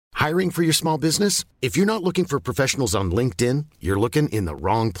Hiring for your small business? If you're not looking for professionals on LinkedIn, you're looking in the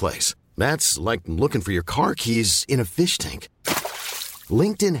wrong place. That's like looking for your car keys in a fish tank.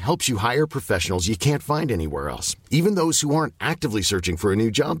 LinkedIn helps you hire professionals you can't find anywhere else, even those who aren't actively searching for a new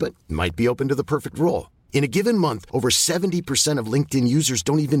job but might be open to the perfect role. In a given month, over 70% of LinkedIn users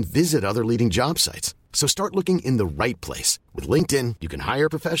don't even visit other leading job sites. So start looking in the right place. With LinkedIn, you can hire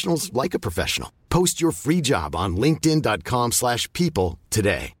professionals like a professional. Post your free job on linkedin.com/people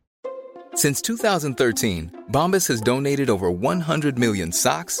today. Since 2013, Bombas has donated over 100 million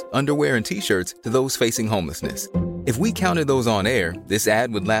socks, underwear, and T-shirts to those facing homelessness. If we counted those on air, this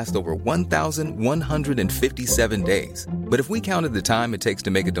ad would last over 1,157 days. But if we counted the time it takes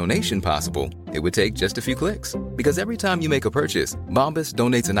to make a donation possible, it would take just a few clicks. Because every time you make a purchase, Bombas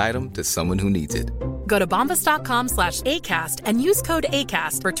donates an item to someone who needs it. Go to bombas.com/ACAST and use code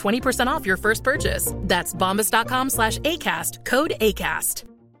ACAST for 20% off your first purchase. That's bombas.com/ACAST, code ACAST.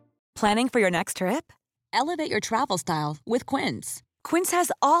 Planning for your next trip? Elevate your travel style with Quince. Quince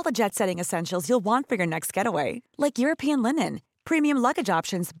has all the jet-setting essentials you'll want for your next getaway, like European linen, premium luggage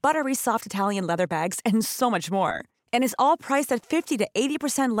options, buttery soft Italian leather bags, and so much more. And is all priced at 50 to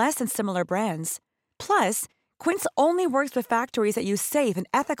 80% less than similar brands. Plus, Quince only works with factories that use safe and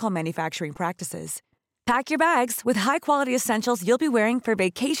ethical manufacturing practices. Pack your bags with high-quality essentials you'll be wearing for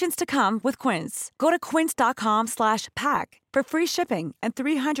vacations to come with Quince. Go to quince.com/pack for free shipping and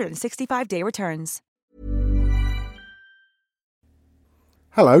 365-day returns.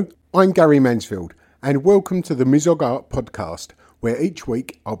 Hello, I'm Gary Mansfield, and welcome to the Mizog Art Podcast, where each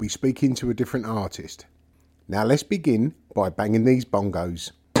week I'll be speaking to a different artist. Now let's begin by banging these bongos.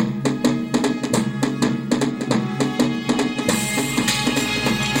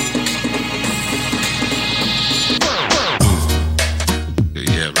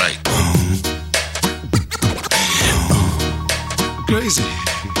 Yeah, right. Crazy.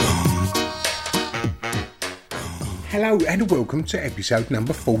 Hello and welcome to episode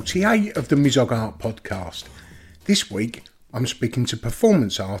number 48 of the Mizog Art Podcast. This week I'm speaking to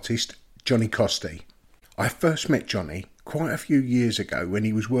performance artist Johnny Costi. I first met Johnny quite a few years ago when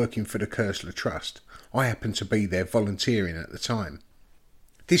he was working for the Koestler Trust. I happened to be there volunteering at the time.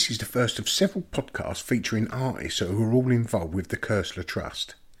 This is the first of several podcasts featuring artists who are all involved with the Koestler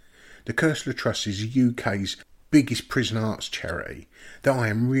Trust. The Koestler Trust is the UK's biggest prison arts charity that I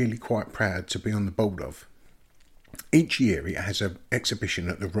am really quite proud to be on the board of. Each year it has an exhibition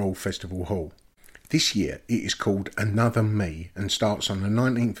at the Royal Festival Hall. This year it is called Another Me and starts on the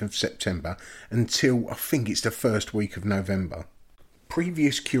 19th of September until I think it's the first week of November.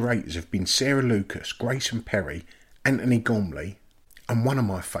 Previous curators have been Sarah Lucas, Grayson Perry, Anthony Gormley, and one of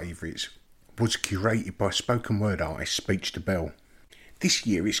my favourites was curated by spoken word artist Speech to Bell. This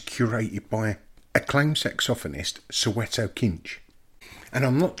year it's curated by acclaimed saxophonist Soweto Kinch. And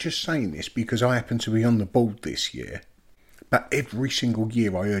I'm not just saying this because I happen to be on the board this year, but every single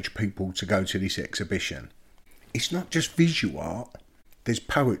year I urge people to go to this exhibition. It's not just visual art, there's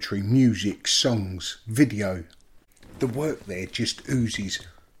poetry, music, songs, video. The work there just oozes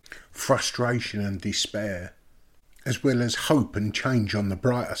frustration and despair, as well as hope and change on the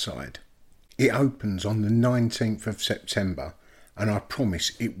brighter side. It opens on the 19th of September, and I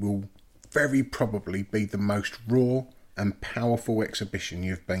promise it will very probably be the most raw and powerful exhibition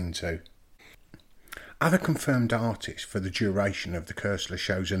you've been to. Other confirmed artists for the duration of the Koestler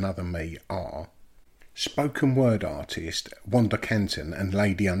Show's Another Me are spoken word artist Wanda Canton and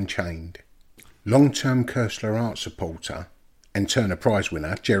Lady Unchained, long-term Koestler art supporter and Turner Prize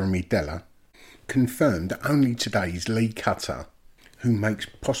winner Jeremy Deller, confirmed only today is Lee Cutter, who makes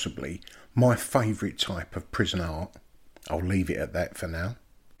possibly my favourite type of prison art. I'll leave it at that for now.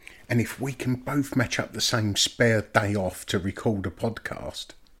 And if we can both match up the same spare day off to record a podcast,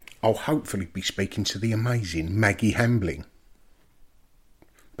 I'll hopefully be speaking to the amazing Maggie Hambling.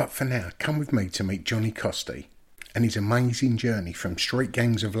 But for now, come with me to meet Johnny Costi and his amazing journey from street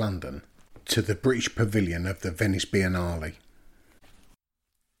gangs of London to the British Pavilion of the Venice Biennale.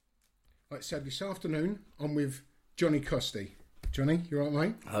 Right, so this afternoon I'm with Johnny Costi. Johnny, you alright,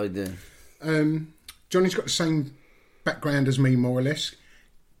 mate? How are you doing? Johnny's got the same background as me, more or less.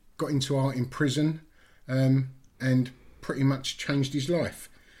 Got into art in prison and pretty much changed his life.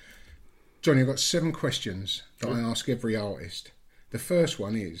 Johnny, I've got 7 questions that I ask every artist. The first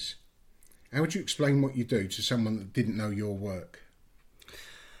one is, how would you explain what you do to someone that didn't know your work?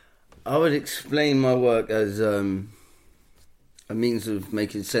 I would explain my work as a means of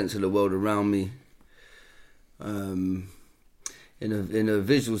making sense of the world around me. In a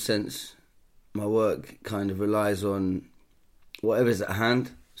visual sense, my work kind of relies on whatever's at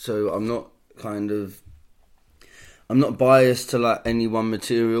hand. So I'm I'm not biased to like any one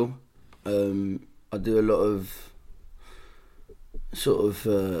material. I do a lot of sort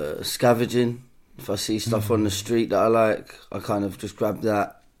of scavenging. If I see stuff on the street that I like, I kind of just grab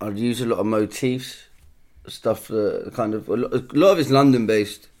that. I'd use a lot of motifs, stuff that kind of a lot of it's London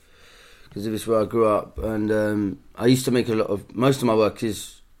based because this is where I grew up, and I used to make a lot of. Most of my work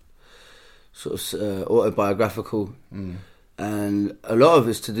is sort of autobiographical, and a lot of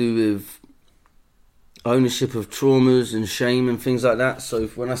it's to do with ownership of traumas and shame and things like that. So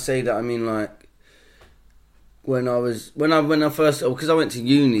when I say that, I mean like when I first, because I went to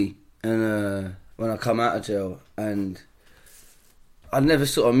uni and when I come out of jail, and I never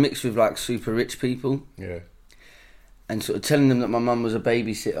sort of mixed with like super rich people. Yeah. And sort of telling them that my mum was a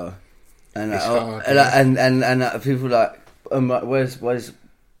babysitter, and it's hard, and people like, where's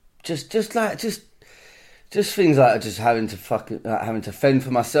just things like just having to fend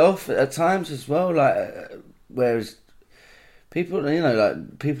for myself at times as well. Like, whereas people, you know,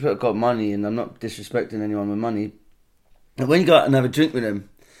 like people that got money, and I'm not disrespecting anyone with money, but when you go out and have a drink with them,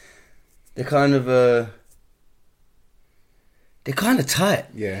 they're kind of tight.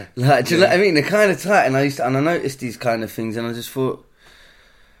 Yeah. Like, do you know what I mean? They're kind of tight, and I noticed these kind of things, and I just thought,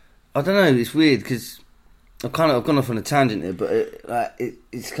 I don't know, it's weird because I've gone off on a tangent here, but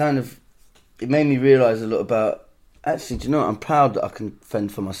it's kind of, it made me realise a lot about, actually, do you know what? I'm proud that I can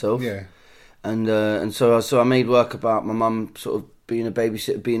fend for myself. Yeah. And so I made work about my mum sort of being a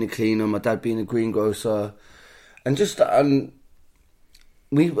babysitter, being a cleaner, my dad being a greengrocer, and just I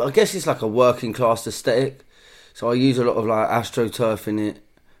guess it's like a working class aesthetic. So I use a lot of like AstroTurf in it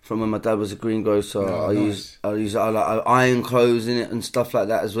from when my dad was a greengrocer. I like iron clothes in it and stuff like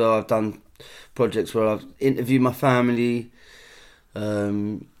that as well. I've done projects where I've interviewed my family.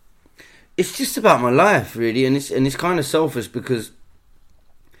 It's just about my life really, and it's kind of selfish because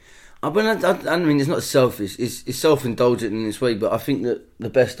I mean it's not selfish. It's self-indulgent in this way, but I think that the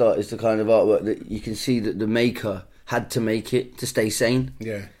best art is the kind of artwork that you can see that the maker had to make it to stay sane.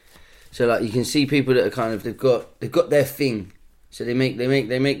 Yeah. So like you can see people that are kind of they've got their thing. So they make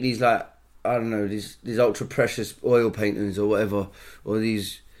these like, I don't know, these ultra precious oil paintings or whatever, or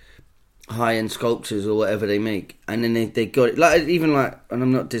these high end sculptures or whatever they make, and then they got it like, even like, and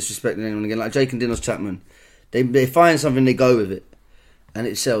I'm not disrespecting anyone again, like Jake and Dinos Chapman, they find something, they go with it, and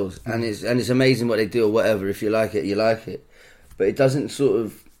it sells, and it's amazing what they do or whatever. If you like it, you like it, but it doesn't sort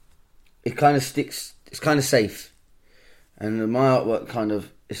of, it kind of sticks. It's kind of safe, and my artwork kind of,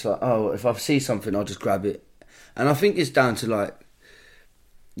 it's like, oh, if I see something, I'll just grab it. And I think it's down to like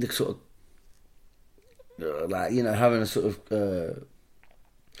the sort of like, you know, having a sort of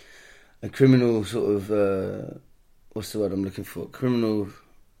a criminal sort of what's the word I'm looking for? Criminal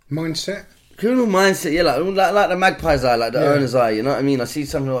mindset, yeah, like the magpie's eye, like the owner's eye. You know what I mean? I see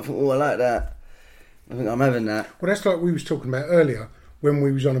something, I think, oh, I like that. I think I'm having that. Well, that's like we was talking about earlier when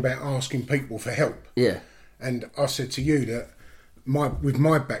we was on about asking people for help. Yeah. And I said to you that with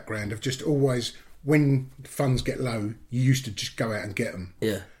my background of just always, when funds get low, you used to just go out and get them.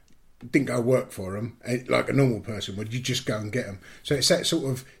 Yeah. Didn't go work for them like a normal person would. You just go and get them. So it's that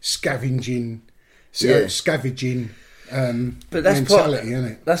sort of scavenging but that's mentality, isn't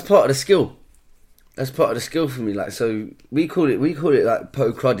it? That's part of the skill. That's part of the skill for me. Like, so we call it like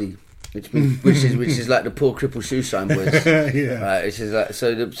Po Cruddy, which is like the poor crippled shoe shine boys. Yeah. Right, which is like,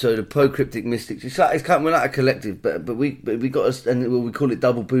 so the Po Cryptic Mystics. We're like a collective, but we got us, and we call it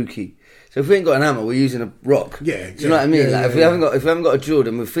Double Bookie. So if we ain't got an hammer, we're using a rock. Yeah. Do you know what I mean? If we haven't got a drill,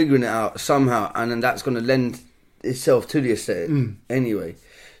 then we're figuring it out somehow, and then that's going to lend itself to the aesthetic anyway.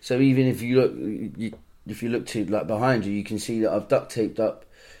 So even if you look to like behind you, you can see that I've duct taped up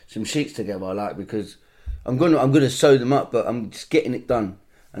some sheets together. I like, because I'm gonna sew them up, but I'm just getting it done.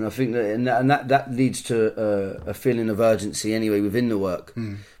 And I think that leads to a feeling of urgency anyway within the work,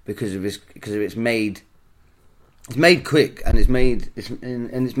 because it's made. It's made quick, and it's made,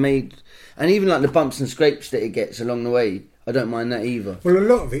 and even like the bumps and scrapes that it gets along the way, I don't mind that either. Well, a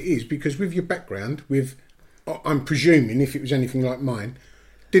lot of it is because with your background, I'm presuming if it was anything like mine,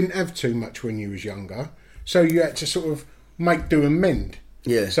 didn't have too much when you was younger, so you had to sort of make do and mend.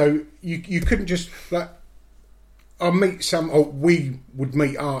 Yeah. So you couldn't just like. We would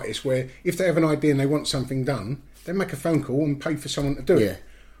meet artists where if they have an idea and they want something done, they make a phone call and pay for someone to do it.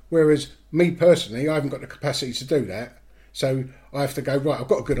 Whereas me personally, I haven't got the capacity to do that. So I have to go, right, I've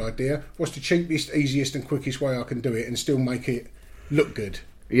got a good idea. What's the cheapest, easiest and quickest way I can do it and still make it look good?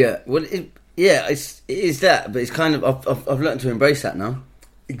 Yeah, well, it is that, but it's kind of, I've learned to embrace that now.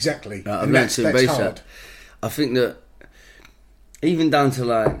 Exactly. I've learned to embrace that. I think that even down to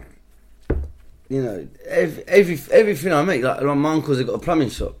like, you know, everything I make, like my uncle's got a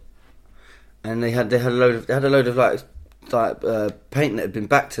plumbing shop, and they had a load of like paint that had been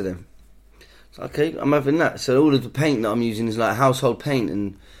back to them. So, okay, I'm having that. So all of the paint that I'm using is like household paint,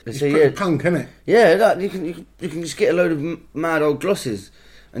 and it's pretty punk, isn't it? Yeah, like, you can just get a load of mad old glosses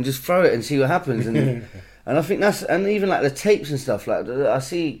and just throw it and see what happens. And and I think that's, and even like the tapes and stuff, like I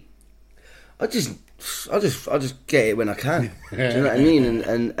just get it when I can. Do you know what I mean?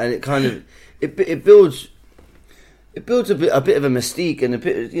 And it kind of it builds a bit of a mystique, and a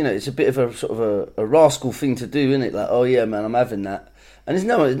bit, you know, it's a bit of a sort of a rascal thing to do, isn't it? Like, oh yeah, man, I'm having that. And there's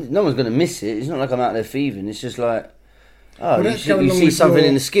no one's going to miss it. It's not like I'm out there thieving. It's just like, you see something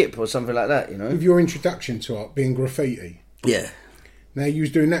in the skip or something like that, you know. With your introduction to art being graffiti. Yeah. Now, you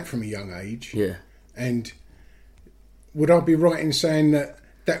was doing that from a young age. Yeah. And would I be right in saying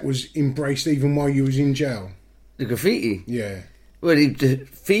that was embraced even while you was in jail? The graffiti? Yeah. Well,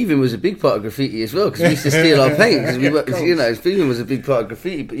 thieving was a big part of graffiti as well, because we used to steal our paint. Because thieving was a big part of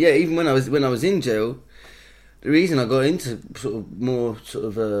graffiti. But yeah, even when I was in jail, the reason I got into sort of more sort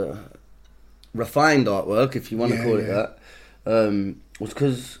of refined artwork, if you want to call it that, was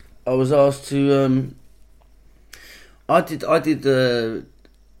because I was asked to. I had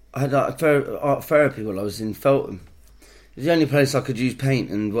art therapy while I was in Feltham. It was the only place I could use paint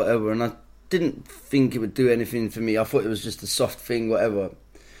and whatever, and I didn't think it would do anything for me. I thought it was just a soft thing, whatever.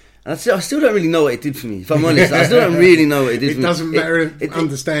 And I still don't really know what it did for me, if I'm honest. I still don't really know what it did for me. It doesn't matter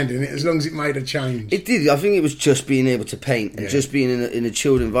understanding it, as long as it made a change. It did. I think it was just being able to paint and just being in a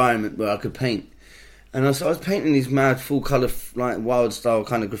chilled environment where I could paint. And I was painting these mad, full colour, like wild style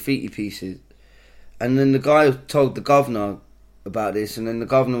kind of graffiti pieces. And then the guy told the governor about this, and then the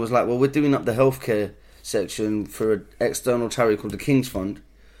governor was like, well, we're doing up the healthcare section for an external charity called the King's Fund.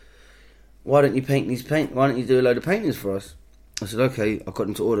 Why don't you why don't you do a load of paintings for us? I said, okay. I got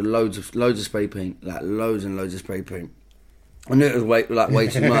them to order loads of spray paint, like loads and loads of spray paint. I knew it was way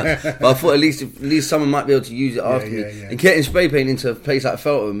too much, but I thought at least someone might be able to use it after me. Yeah. And getting spray paint into a place like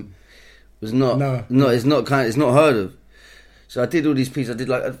Feltham was it's not heard of. So I did all these pieces. I did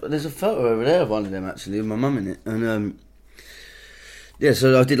there's a photo over there of one of them actually with my mum in it, and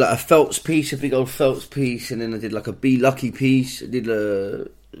so I did like a Phelps piece, a big old Phelps piece, and then I did like a Be Lucky piece. I did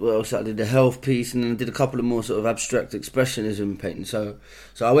what else? I did the health piece, and then I did a couple of more sort of abstract expressionism painting. So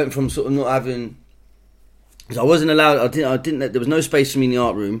I went from sort of not having, because I wasn't allowed. I didn't. There was no space for me in the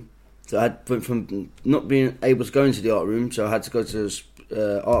art room, so I went from not being able to go into the art room, so I had to go to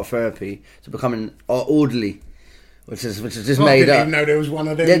art therapy, to becoming art orderly, which is just made up. I didn't even know there was one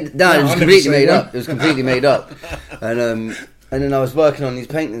of them. No, it was completely made up. It was completely made up, and then I was working on these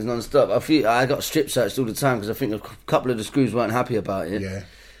paintings non-stop. I got strip searched all the time because I think a couple of the screws weren't happy about it. Yeah.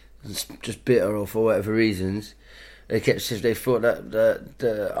 Just bitter, or for whatever reasons, they thought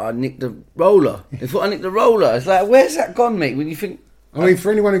that I nicked the roller. They thought I nicked the roller. It's like, where's that gone, mate? When you think, I mean,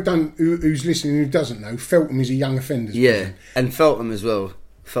 for anyone who's listening who doesn't know, Feltham is a young offenders prison. And Feltham as well.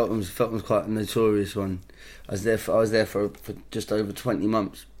 Feltham's quite a notorious one. I was there for just over 20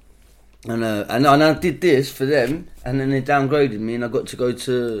 months, and I did this for them, and then they downgraded me, and I got to go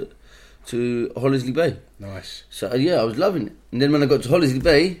to Hollesley Bay. Nice. So I was loving it. And then when I got to Hollesley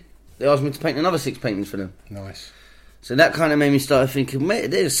Bay, they asked me to paint another 6 paintings for them. Nice. So that kind of made me start thinking,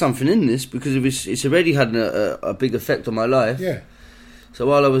 mate, there's something in this, because it's already had a big effect on my life. Yeah. So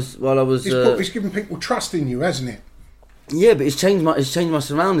while I was, it's given people trust in you, hasn't it? Yeah, but it's changed my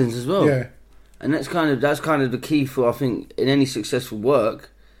surroundings as well. Yeah. And that's kind of the key for, I think, in any successful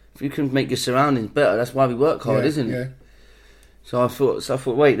work. If you can make your surroundings better, that's why we work hard, isn't it? Yeah. So I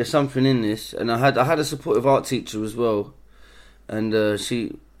thought, wait, there's something in this, and I had a supportive art teacher as well, and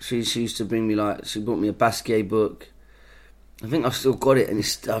she used to bring me, like, she brought me a Basquiat book. I think I've still got it, and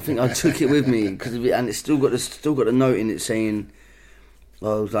I think I took it with me and it's still got a note in it saying,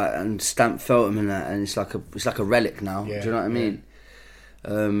 and stamped Feltham and that, and it's like a relic now. Yeah, do you know what I mean?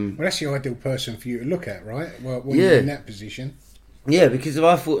 Well, that's the ideal person for you to look at, right? Well, when you're in that position. Yeah, because if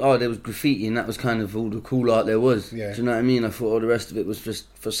I thought, there was graffiti and that was kind of all the cool art there was. Yeah. Do you know what I mean? I thought all the rest of it was just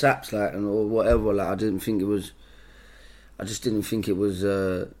for saps, like, or whatever. Like, I just didn't think it was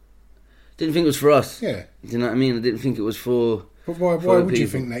for us. Yeah. Do you know what I mean? I didn't think it was for. But why would you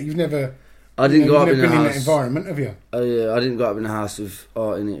think that? You've never. I didn't grow up in a house. In that environment, have you? Oh yeah, I didn't grow up in a house with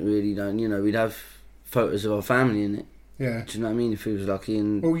art in it. Really, we'd have photos of our family in it. Yeah. Do you know what I mean? If he was lucky.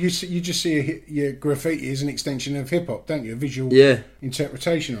 And well, you just see your graffiti as an extension of hip hop, don't you? A visual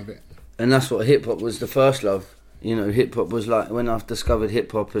interpretation of it. And that's what hip hop was, the first love. Hip hop was like, when I discovered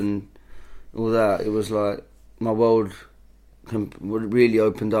hip hop and all that, it was like my world really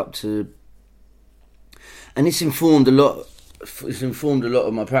opened up to. And it's informed a lot. It's informed a lot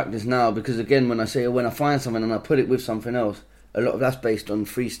of my practice now, because again, when I find something and I put it with something else, a lot of that's based on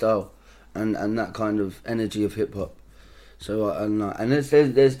freestyle and that kind of energy of hip hop. So and there's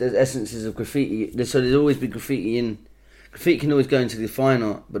essences of graffiti. So there's always been graffiti in. Graffiti can always go into the fine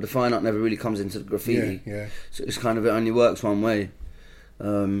art, but the fine art never really comes into the graffiti. Yeah. So it's kind of, it only works one way.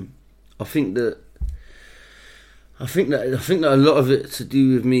 I think that a lot of it to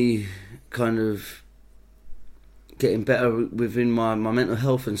do with me kind of getting better within my mental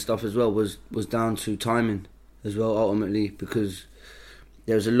health and stuff as well was down to timing as well, ultimately, because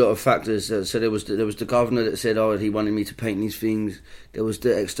there was a lot of factors. So there was the governor that said, he wanted me to paint these things. There was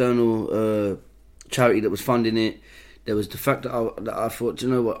the external charity that was funding it. There was the fact that I thought, do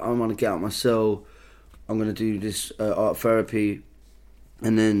you know what, I want to get out of my cell. I'm going to do this art therapy,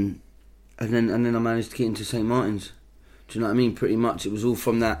 and then I managed to get into St. Martin's. Do you know what I mean? Pretty much, it was all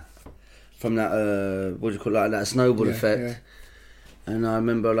from that what do you call it, like that snowball effect. Yeah. And I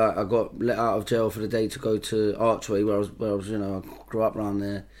remember, like, I got let out of jail for the day to go to Archway, where I was, you know, I grew up around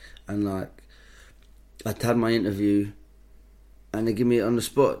there, and like, I'd had my interview, and they give me it on the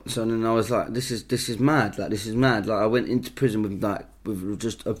spot. So then I was like, this is mad. Like, this is mad. Like, I went into prison with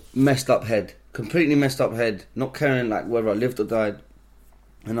just a messed up head, completely messed up head, not caring like whether I lived or died,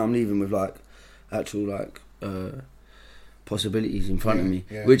 and I'm leaving with like actual like possibilities in front of me,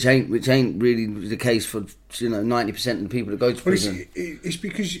 which ain't really the case for 90% of the people that go to prison. It's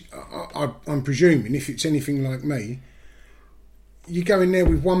because I'm presuming, if it's anything like me, you go in there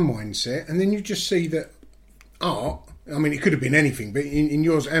with one mindset, and then you just see that art, I mean, it could have been anything, but in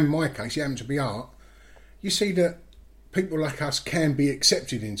yours and my case, it happened to be art. You see that people like us can be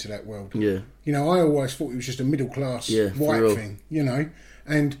accepted into that world. Yeah. I always thought it was just a middle class white thing,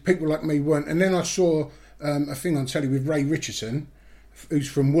 and people like me weren't. And then I saw a thing on telly with Ray Richardson, who's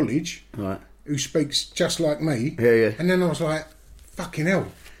from Woolwich, right, who speaks just like me. Yeah. And then I was like, fucking hell.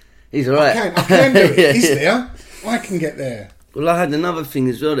 He's all right. I can do it. He's there. I can get there. Well, I had another thing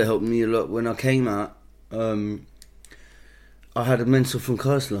as well that helped me a lot when I came out. I had a mentor from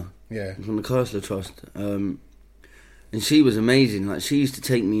Kersler. Yeah. From the Kersler Trust. And she was amazing. Like, she used to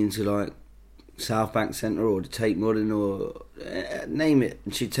take me into like South Bank Centre or the Tate Modern or name it,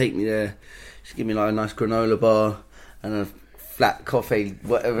 and she'd take me there. She'd give me like a nice granola bar and a flat coffee,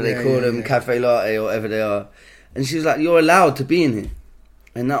 whatever they call them, cafe latte or whatever they are. And she was like, "You're allowed to be in here."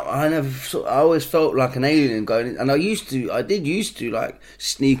 And I always felt like an alien going in. And I did used to like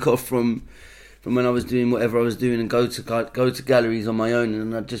sneak off from when I was doing whatever I was doing and go to galleries on my own,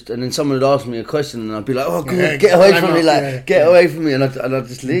 and then someone would ask me a question and I'd be like, "Oh God, get away from me!" Get away from me, and I'd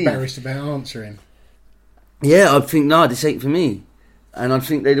just leave. Embarrassed about answering. Yeah, I'd think, "No, this ain't for me," and I'd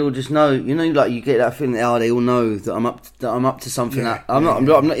think they'd all just know. Like you get that feeling that they all know that I'm up to something. Yeah, I'm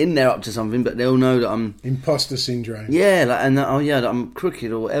not in there up to something, but they all know that I'm imposter syndrome. Yeah, that I'm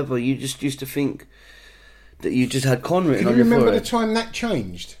crooked or whatever. You just used to think that you just had con written on your forehead. Can you remember the time that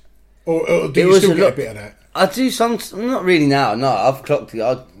changed? Or do you still get a bit of that? I do some, not really now. No, I've clocked the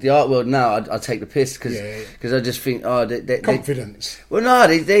art world now. I take the piss because I just think, confidence. No,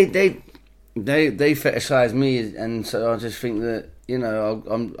 they fetishize me, and so I just think that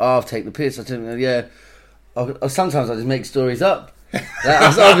I'll take the piss. I think sometimes I just make stories up.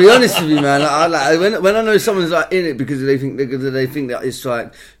 I'll be honest with you, man. When I know someone's like in it because they think that it's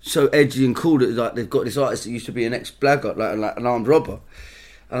like so edgy and cool that like they've got this artist that used to be an ex-blackguard, like an armed robber.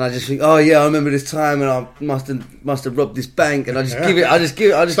 And I just think, I remember this time, and I must have robbed this bank, and I just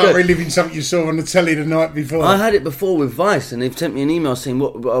start reliving something you saw on the telly the night before. I had it before with Vice, and they've sent me an email saying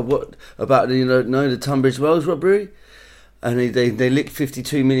what about the Tunbridge Wells robbery, and they licked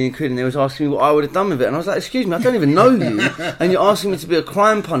 52 million quid, and they was asking me what I would have done with it, and I was like, excuse me, I don't even know you, and you're asking me to be a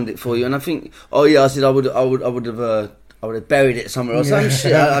crime pundit for you, and I think, I said I would have buried it somewhere or some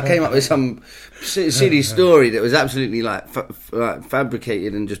shit. I came up with some silly story that was absolutely like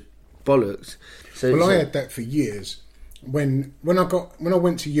fabricated and just bollocks. I had that for years. When I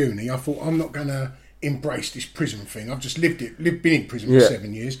went to uni, I thought, I'm not going to embrace this prison thing. I've just been in prison for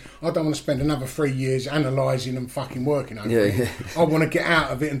 7 years. I don't want to spend another 3 years analysing and fucking working over it. I want to get out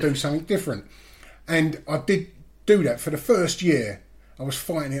of it and do something different. And I did do that for the first year. I was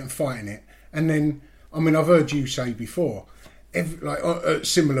fighting it, and then, I mean, I've heard you say before,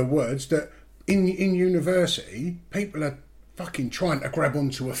 similar words, that in university, people are fucking trying to grab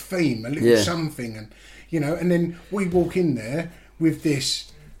onto a theme, a little something, and and then we walk in there with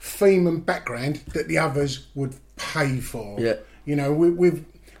this theme and background that the others would pay for. Yeah. With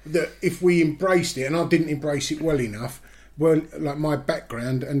that, if we embraced it, and I didn't embrace it well enough, like my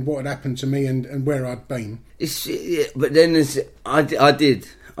background and what had happened to me and where I'd been. But then I did.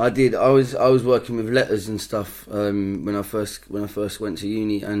 I was working with letters and stuff when I first went to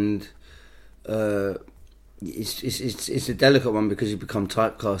uni, and it's a delicate one because you become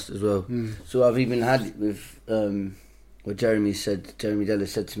typecast as well. So I've even had it with what Jeremy Deller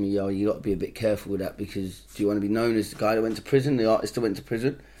said to me, you got to be a bit careful with that, because do you want to be known as the guy that went to prison, the artist that went to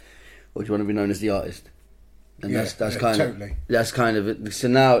prison, or do you want to be known as the artist? And that's kind of it. So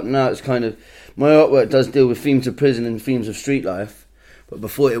now it's kind of, my artwork does deal with themes of prison and themes of street life, but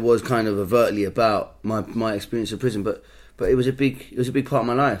before it was kind of overtly about my experience of prison. But it was a big part of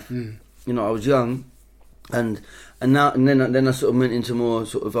my life. You know, I was young, and then I sort of went into more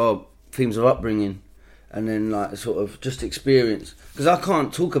sort of themes of upbringing, and then like sort of just experience, because I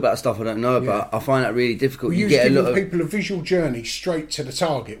can't talk about stuff I don't know about. I find that really difficult. Well, you get giving people a visual journey straight to the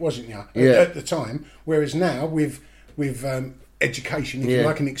target, wasn't you? At the time, whereas now with education, if you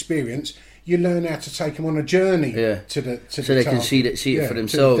like, an experience, you learn how to take them on a journey to the so they target. can see it for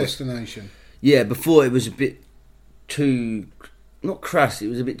themselves. To the destination. Yeah, before it was a bit too, not crass. It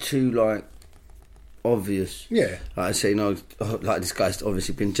was a bit too like obvious. Yeah, like I say, like this guy's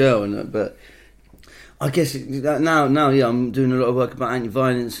obviously been in jail, but I guess now, I'm doing a lot of work about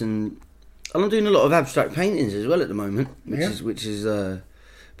anti-violence, and I'm doing a lot of abstract paintings as well at the moment, which is a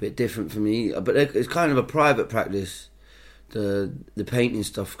bit different for me. But it's kind of a private practice, the painting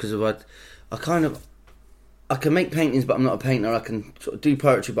stuff, because I can make paintings, but I'm not a painter. I can sort of do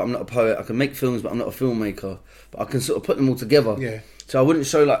poetry, but I'm not a poet. I can make films, but I'm not a filmmaker. But I can sort of put them all together. Yeah. So I wouldn't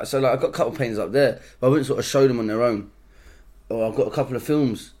show I've got a couple of paintings up there, but I wouldn't sort of show them on their own. Or I've got a couple of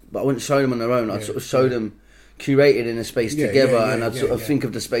films, but I wouldn't show them on their own. I'd sort of show them curated in a space together, and I'd sort of think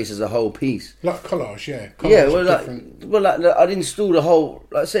of the space as a whole piece. Like collage, collage, I'd install the whole.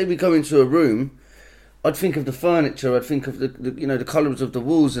 Like, say we go into a room, I'd think of the furniture, I'd think of the colours of the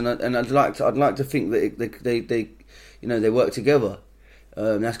walls, and I'd like to think that they work together.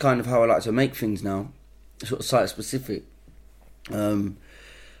 That's kind of how I like to make things now, sort of site specific.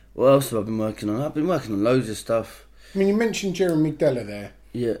 What else have I been working on? I've been working on loads of stuff. I mean, you mentioned Jeremy Deller there.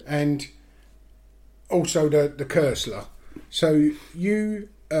 Yeah. And also the Kersler. So you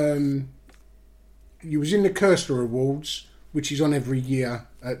was in the Kersler Awards, which is on every year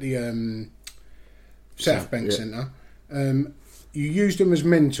at the South Bank Centre. You used them as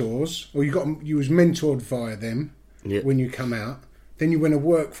mentors, or you was mentored via them when you come out. Then you went to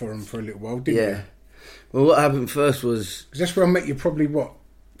work for them for a little while, didn't you? Well, what happened first was... Because that's where I met you probably,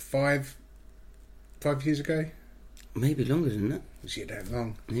 5 years ago? Maybe longer than that. Was it that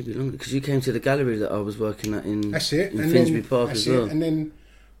long? Maybe longer, because you came to the gallery that I was working at in Finsbury Park as well. And then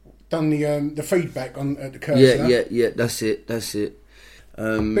done the feedback at the Cursor. Yeah, that's it.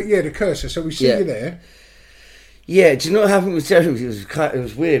 But yeah, the Cursor, so we see you there. Yeah, do you know what happened with Jeremy? It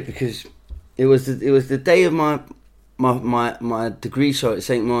was weird, because it was the day of my degree show at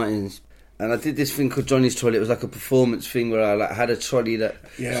St Martin's, and I did this thing called Johnny's Trolley. It was like a performance thing where I had a trolley that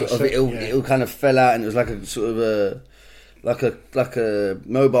it all kind of fell out, and it was like a sort of like a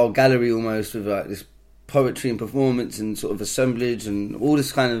mobile gallery almost, with like this poetry and performance and sort of assemblage and all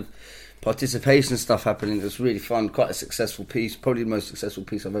this kind of participation stuff happening. It was really fun, quite a successful piece, probably the most successful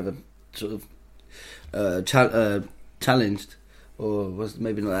piece I've ever sort of challenged, or was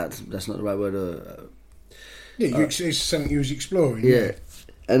maybe not that. That's not the right word. It's something you was exploring. Yeah,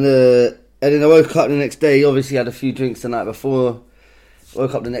 and then I woke up the next day. Obviously, had a few drinks the night before.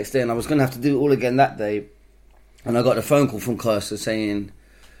 Woke up the next day, and I was going to have to do it all again that day. And I got a phone call from Cursor saying,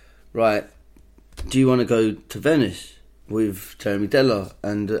 "Right, do you want to go to Venice with Jeremy Deller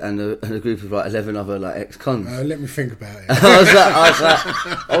and a group of like 11 other like ex-cons?" Let me think about it.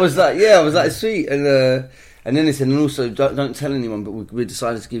 I was like, sweet. And then they said, and also don't tell anyone, but we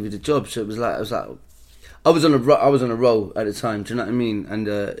decided to give you the job. So I was like, I was on a roll at the time. Do you know what I mean? And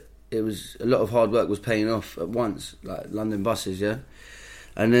it was a lot of hard work was paying off at once, like London buses, yeah.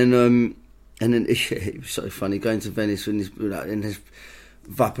 And then it was so funny going to Venice in his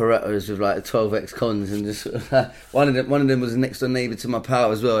vaporettas with like 12 ex-cons, and just one of them was a next door neighbour to my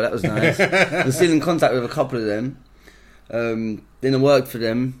pal as well. That was nice. I'm still in contact with a couple of them. Then I worked for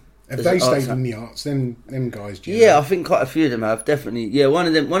them. Have they stayed in the arts? Them guys? Yeah, I think quite a few of them have, definitely. Yeah, one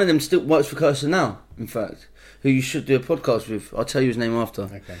of them still works for Cursor now, in fact, who you should do a podcast with. I'll tell you his name after.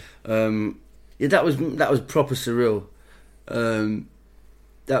 Okay. Yeah, that was proper surreal.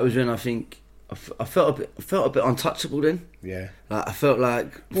 That was when I think I felt a bit untouchable then. Yeah. Like I felt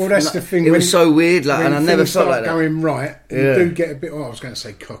like. Well, that's the thing. It was so weird, like, and I never felt like that. Going right, you do get a bit. I was going to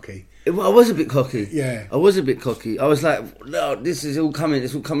say cocky. I was a bit cocky. Yeah. I was a bit cocky. I was like, no, this is all coming.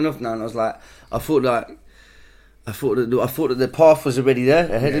 It's all coming off now. And I was like, I thought that the path was already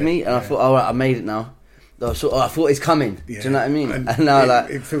there ahead of me, and I thought, all right, I made it now. I thought it's coming. Yeah. Do you know what I mean? And now,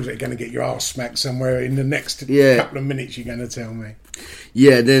 it feels like you're going to get your arse smacked somewhere in the next couple of minutes. You're going to tell me.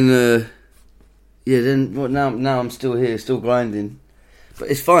 Yeah. Then yeah, then well, now I'm still here, still grinding, but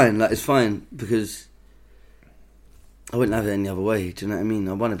it's fine. Like it's fine because I wouldn't have it any other way. Do you know what I mean?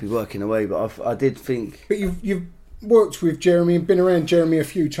 I want to be working away, but I did think. But you've worked with Jeremy and been around Jeremy a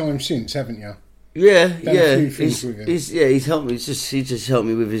few times since, haven't you? Yeah, Done a few things with him. He's helped me. He just helped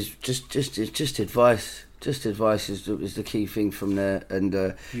me with his just advice. Just advice is the key thing from there, and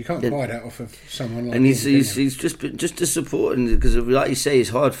you can't buy that off of someone like and him, he's just to support, and because like you say, it's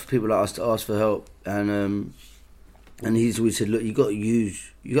hard for people like us to ask for help, and he's always said, look, you got to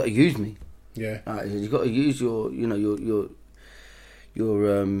use me, yeah, you got to use your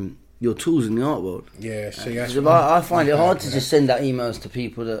tools in the art world. Yeah, see, that's I find it hard to just send out emails to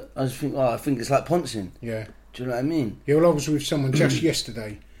people that I just think, I think it's like poncing. Yeah, do you know what I mean? Yeah, well, I was with someone just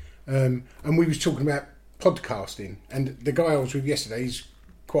yesterday, and we was talking about podcasting, and the guy I was with yesterday, he's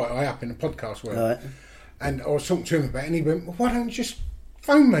quite high up in the podcast world, right. And I was talking to him about it, and he went, well, why don't you just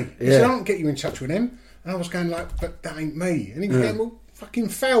phone me? He said, I don't get you in touch with them. And I was going like, but that ain't me. And he was going, well, fucking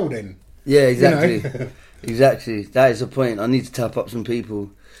fail then. Yeah, exactly. You know? Exactly, that is the point. I need to tap up some people,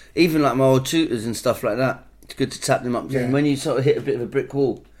 even like my old tutors and stuff like that. It's good to tap them up. Yeah. When you sort of hit a bit of a brick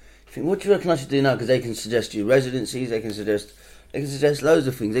wall, you think, what do you reckon I should do now? Because they can suggest you residencies, they can suggest loads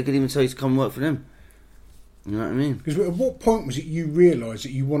of things. They could even tell you to come work for them. You know what I mean? Because at what point was it you realised that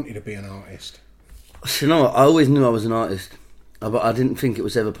you wanted to be an artist? You know what? I always knew I was an artist, but I didn't think it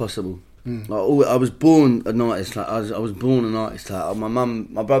was ever possible. Like, I was born an artist. Like I was born an artist. Like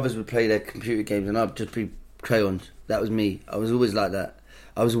my brothers would play their computer games, and I'd just be crayons. That was me. I was always like that.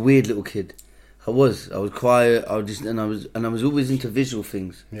 I was a weird little kid. I was quiet. I was always into visual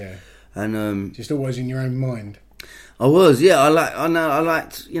things. Yeah. And just always in your own mind. I was. Yeah. I liked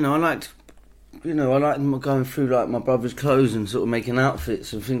going through like my brother's clothes and sort of making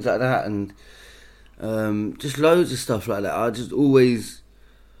outfits and things like that, and just loads of stuff like that. I just always,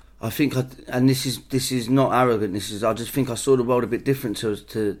 and this is not arrogant. I just think I saw the world a bit different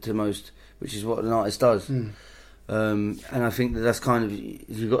to most, which is what an artist does. And I think that's kind of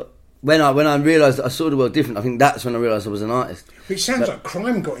you got. When I realised that I saw the world different, I think that's when I realised I was an artist. But it sounds like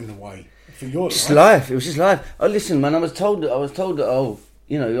crime got in the way for your life. Just life. It was just life. Oh, listen, man. I was told that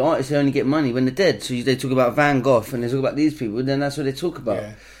you know, artists they only get money when they're dead. So they talk about Van Gogh and they talk about these people. And then that's what they talk about.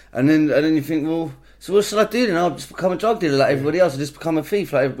 Yeah. And then you think, well, so what should I do then? I'll just become a drug dealer like everybody else. I'll just become a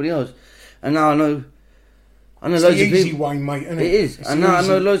thief like everybody else. And now I know it's loads of the easy people. way, mate. Isn't it? It is. And now I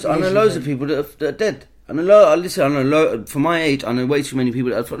know loads of people that are dead. I know for my age, I know way too many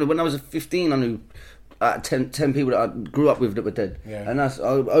people. When I was 15, I knew 10 people that I grew up with that were dead. Yeah. And that's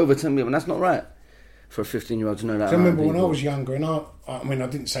over 10 people, and that's not right for a 15-year-old to know that. I remember when I was younger, and I mean, I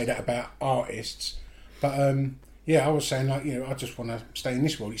didn't say that about artists, but I was saying, like, you know, I just want to stay in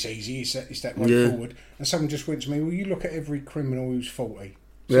this world. It's easy, it's that way forward. And someone just went to me, well, you look at every criminal who's 40.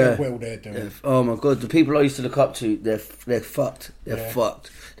 See how well they're doing. Yeah. Oh my God, the people I used to look up to, they're fucked. They're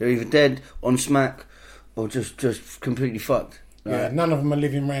fucked. They're either dead, on smack, or just completely fucked. Right? Yeah, none of them are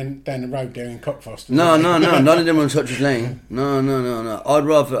living down the road there in Cockfosters. No, none of them are on Toucher's Lane. No. I'd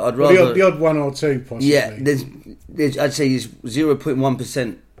rather the odd one or two, possibly. Yeah, there's I'd say there's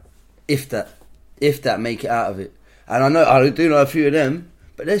 0.1%, if that, make it out of it. And I do know a few of them,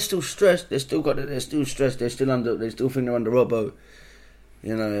 but they're still stressed. They're still stressed. They still think they're under Robbo.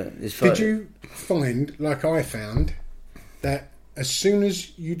 You know. Did you find, like I found, that as soon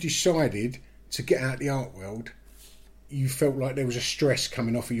as you decided to get out of the art world, you felt like there was a stress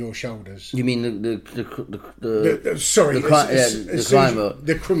coming off of your shoulders? You mean the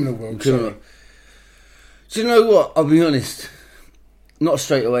criminal world. Sorry. Do you know what? I'll be honest. Not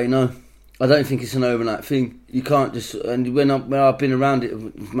straight away. No, I don't think it's an overnight thing. You can't just. And when I've been around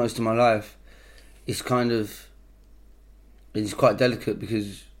it most of my life, it's quite delicate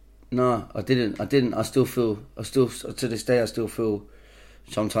because no, I didn't. I still to this day I still feel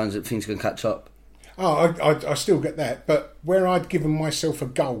sometimes that things can catch up. Oh, I still get that, but where I'd given myself a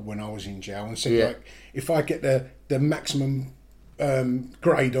goal when I was in jail and said, like, if I get the maximum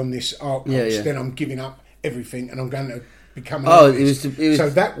grade on this art course, then I'm giving up everything and I'm going to become an artist. So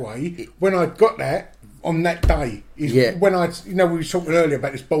that way, when I got that on that day, when we were talking earlier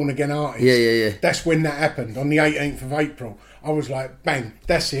about this born again artist. Yeah. That's when that happened on the 18th of April. I was like, bang,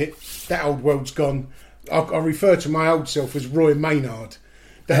 that's it. That old world's gone. I refer to my old self as Roy Maynard.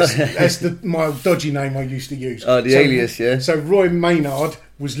 That's my dodgy name I used to use. Oh, the alias, yeah. So Roy Maynard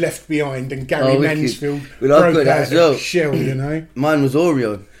was left behind, and Gary Mansfield broke out that as well. Shell, you know. Mine was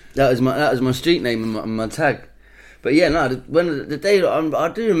Oreo. That was my street name and my tag. But yeah, no. When the day I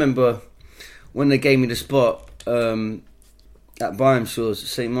do remember when they gave me the spot at Byam Shores,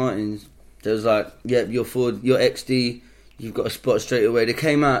 St Martin's. There was like, you're forward, you're XD. You've got a spot straight away. They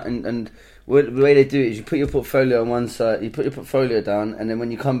came out and the way they do it is you put your portfolio on one side, you put your portfolio down, and then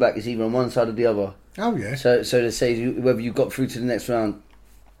when you come back, it's either on one side or the other. Oh yeah. So they say whether you got through to the next round.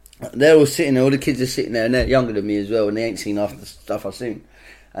 They're all sitting there. All the kids are sitting there, and they're younger than me as well, and they ain't seen half the stuff I've seen.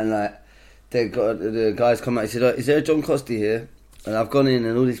 And like, the guys come out. He said, "Is there a John Costy here?" And I've gone in,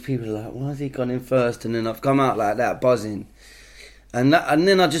 and all these people are like, "Why has he gone in first?" And then I've come out like that, buzzing. And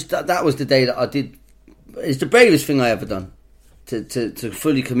then I just that was the day that I did. It's the bravest thing I ever done, to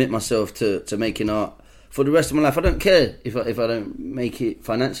fully commit myself to making art for the rest of my life. I don't care if I don't make it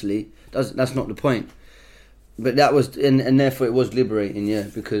financially. That's not the point. But that was, and therefore it was liberating, yeah,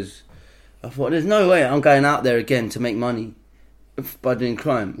 because I thought, there's no way I'm going out there again to make money by doing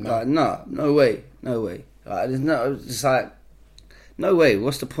crime. No. Like, no way. Like, it's like, no way,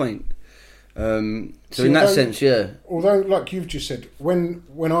 what's the point? So in that sense, yeah. Although, like you've just said, when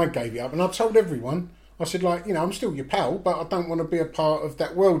I gave it up, and I told everyone, I said, like, you know, I'm still your pal, but I don't want to be a part of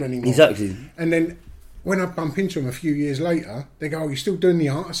that world anymore. Exactly. And then when I bump into them a few years later, they go, "Oh, you're still doing the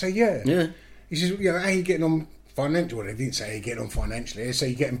art?" I say, "Yeah." Yeah. He says, "You know, how are you getting on financially?" Well, they didn't say how you getting on financially. They say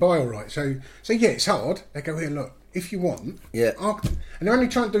you're getting by all right. So yeah, it's hard. They go, "Here, look, if you want, yeah." and they're only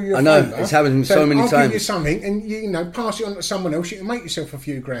trying to do you a I know, favour. it's happened so many I'll times. give you something, and you know, pass it on to someone else. You can make yourself a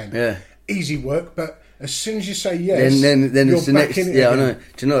few grand. Yeah. Easy work, but as soon as you say yes, then you're it's the back next. in it Yeah, again. I know.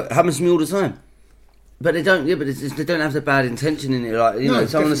 Do you know? It happens to me all the time. But they don't. Yeah, but they don't have the bad intention in it. Like, you know,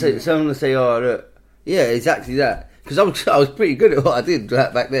 someone will say, "Oh, look, yeah, exactly that." Because I was pretty good at what I did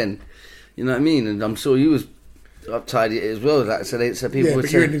back then. You know what I mean? And I'm sure you was uptight at it as well. Like, so people yeah, would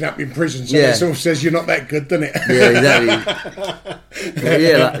but say, you ended up in prison, so Yeah. that sort of says you're not that good, doesn't it? Yeah, exactly.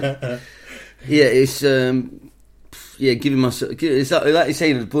 It's giving myself. It's like you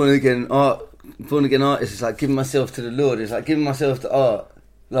say, born again artist. It's like giving myself to the Lord. It's like giving myself to art,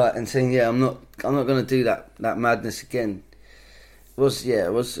 like, and saying, "Yeah, I'm not going to do that madness again." It was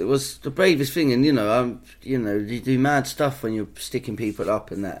the bravest thing, and you do mad stuff when you're sticking people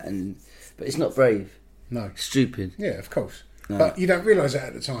up and that, but it's not brave. No, It's stupid. yeah, of course, No. but you don't realise that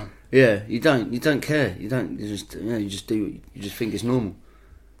at the time. Yeah, you don't care. You just do. You just think it's normal.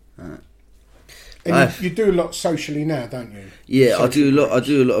 And you do a lot socially now, don't you? Yeah, I do a lot. Social I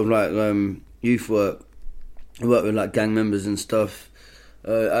do a lot of like youth work. I work with like gang members and stuff.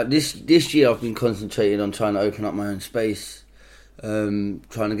 This year I've been concentrating on trying to open up my own space, trying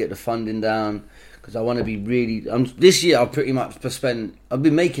to get the funding down, because I want to be really. This year I've pretty much I've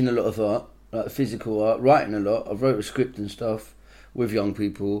been making a lot of art, like physical art, writing a lot. I've wrote a script and stuff with young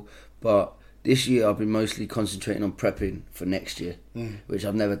people, but this year I've been mostly concentrating on prepping for next year, which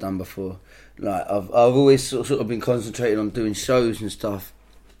I've never done before. Like I've always sort of been concentrating on doing shows and stuff,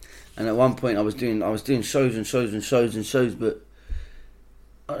 and at one point I was doing shows and shows and shows and shows, but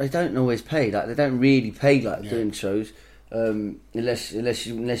they don't always pay. Like, they don't really pay like doing shows, unless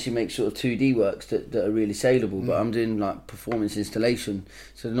you make sort of 2D works that are really saleable. But I'm doing like performance installation,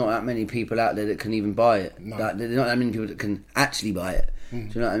 so there's not that many people out there that can even buy it. No. Like, there's not that many people that can actually buy it. Do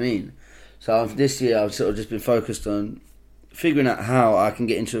you know what I mean? So this year I've sort of just been focused on figuring out how I can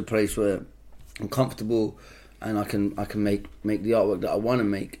get into a place where I'm comfortable and I can make the artwork that I want to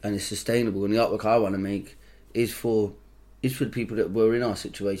make, and it's sustainable. And the artwork I want to make is for the people that were in our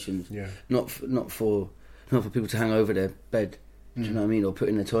situations, not for people to hang over their bed. Do you know what I mean? Or put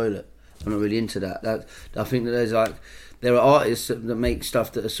in the toilet. I'm not really into that. I think that there are artists that make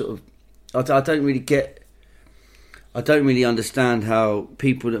stuff that are sort of. I don't really understand how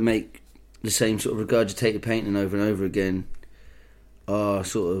people that make the same sort of regurgitated painting over and over again are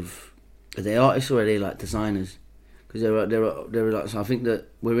sort of. Are they artists or are they like designers? Because there are like. So I think that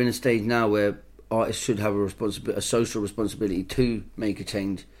we're in a stage now where artists should have a social responsibility to make a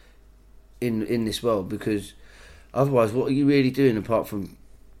change in this world, because otherwise, what are you really doing apart from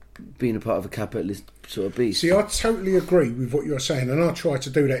being a part of a capitalist sort of beast? See, I totally agree with what you're saying, and I try to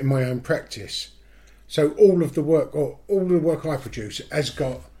do that in my own practice. So all of the work I produce has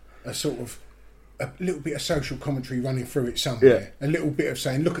got a sort of a little bit of social commentary running through it somewhere. A little bit of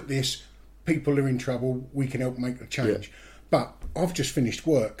saying, look at this, people are in trouble, we can help make a change. Yeah. But I've just finished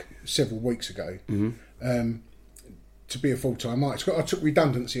work several weeks ago to be a full-time artist. I took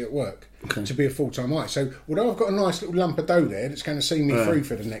redundancy at work to be a full-time artist. So although I've got a nice little lump of dough there that's going to see me through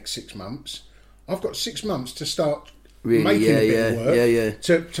for the next 6 months, I've got 6 months to start making a bit of work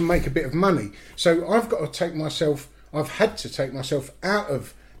to make a bit of money. So I've had to take myself out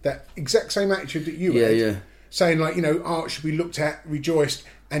of that exact same attitude that you had, saying like, art should be looked at, rejoiced,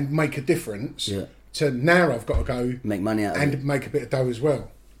 and make a difference. To now I've got to go make money out of it and make a bit of dough as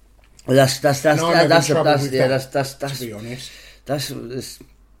well. Well, that's to be honest. That's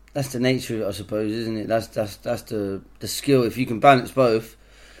the nature of it, I suppose, isn't it? That's the skill. If you can balance both,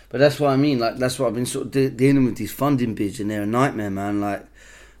 But that's what I mean. Like that's what I've been sort of dealing with these funding bids, and they're a nightmare, man. Like,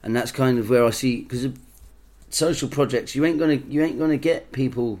 and that's kind of where I see, because social projects, you ain't gonna get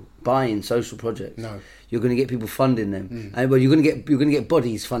people buying social projects. No, you're gonna get people funding them, and well, you're gonna get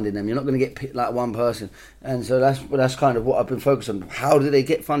bodies funding them. You're not gonna get like one person, and so that's kind of what I've been focused on. How do they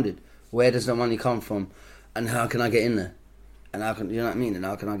get funded? Where does the money come from, and how can I get in there? And how can, you know what I mean? And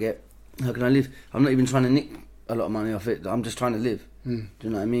how can I live? I'm not even trying to nick a lot of money off it. I'm just trying to live. Do you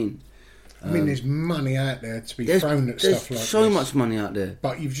know what I mean? I mean, there's money out there to be thrown at stuff like this. There's so much money out there.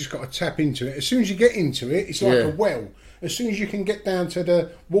 But you've just got to tap into it. As soon as you get into it, it's like a well. As soon as you can get down to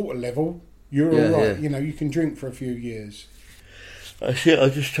the water level, you're all right. You know, you can drink for a few years. That's it.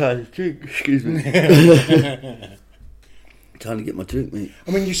 I'm just trying to drink. Excuse me. Trying to get my drink, mate.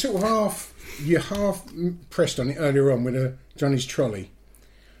 I mean, you're half pressed on it earlier on with Johnny's Trolley.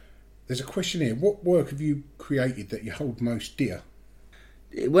 There's a question here. What work have you created that you hold most dear?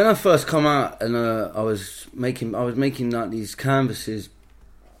 When I first come out, and I was making like these canvases,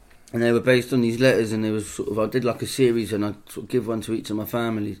 and they were based on these letters, and they was sort of, I did like a series, and I sort of give one to each of my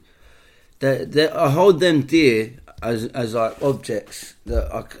families. I hold them dear as like objects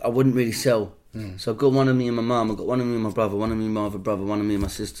that I wouldn't really sell. So I've got one of me and my mum, I've got one of me and my brother, one of me and my other brother, one of me and my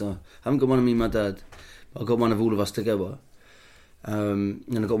sister. I haven't got one of me and my dad, but I've got one of all of us together. And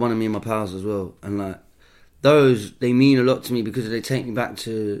I've got one of me and my pals as well. And like those, they mean a lot to me because they take me back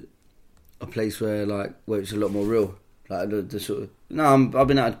to a place where it's a lot more real. Like the sort of, I've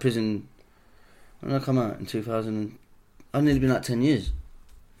been out of prison. When did I come out? In 2000. I've nearly been out 10 years.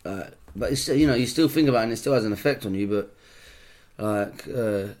 But it's, you know, you still think about it and it still has an effect on you. But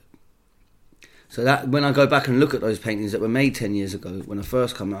so that when I go back and look at those paintings that were made 10 years ago when I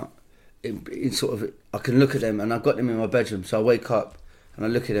first come out, it sort of, I can look at them, and I've got them in my bedroom. So I wake up and I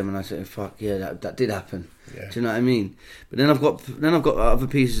look at them and I say, "Fuck yeah, that did happen." Yeah. Do you know what I mean? But then I've got other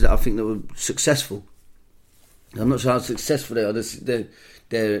pieces that I think that were successful. I'm not sure how successful they are.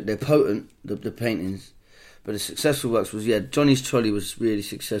 They're potent, the paintings, but the successful works was Johnny's Trolley was really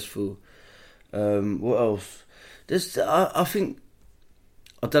successful. What else? I think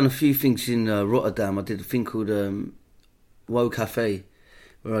I've done a few things in Rotterdam. I did a thing called Woe Cafe,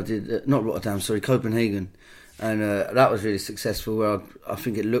 where I did not Rotterdam, sorry, Copenhagen, and that was really successful. Where I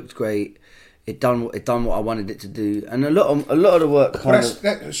think it looked great. It done what I wanted it to do, and a lot of the work.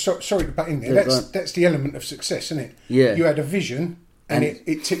 Sorry to butt in there. That's the element of success, isn't it? Yeah. You had a vision, and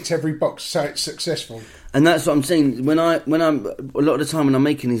it ticks every box, so it's successful. And that's what I'm saying. When I'm a lot of the time when I'm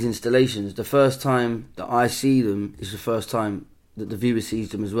making these installations, the first time that I see them is the first time that the viewer sees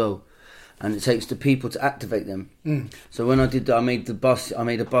them as well, and it takes the people to activate them. So when I did that, I made a bus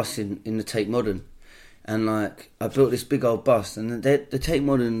in the Tate Modern, and like I built this big old bus, and the Tate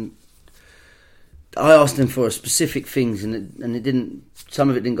Modern, I asked them for specific things, and it didn't. Some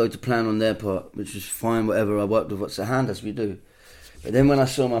of it didn't go to plan on their part, which was fine. Whatever, I worked with what's at hand as we do. But then when I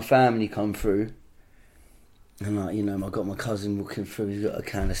saw my family come through, and like, you know, I got my cousin walking through. He's got a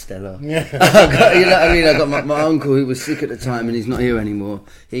can of Stella. Yeah. You know what I mean? I got my uncle who was sick at the time, and he's not here anymore.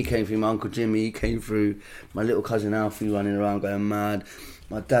 He came through. My uncle Jimmy, he came through. My little cousin Alfie running around going mad.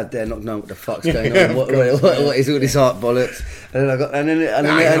 My dad there not knowing what the fuck's going on. What is all this art bollocks? And then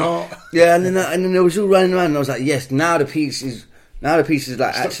they was all running around, and I was like, yes, now the piece is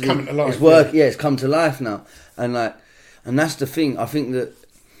like actually coming to life, it's work. Yeah, it's come to life now, and that's the thing. I think that,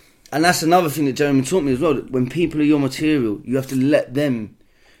 and that's another thing that Jeremy taught me as well. That when people are your material, you have to let them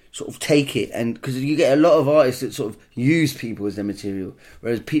sort of take it, and because you get a lot of artists that sort of use people as their material,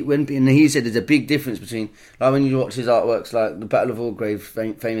 whereas and he said there's a big difference between, like when you watch his artworks, like the Battle of Orgreave,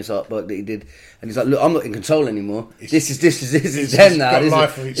 famous artwork that he did, and he's like, look, I'm not in control anymore. This is them now. It's got a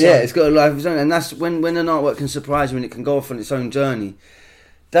life of its own. Yeah, it's got a life of its own, and that's when an artwork can surprise you and it can go off on its own journey.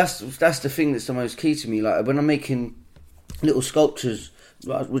 That's the thing that's the most key to me. Like when I'm making little sculptures,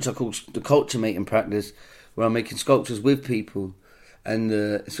 which I call the culture making practice, where I'm making sculptures with people. And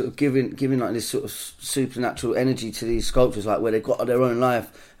sort of giving like this sort of supernatural energy to these sculptures, like where they've got their own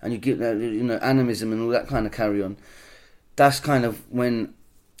life, and you give them, you know, animism and all that kind of carry on. That's kind of when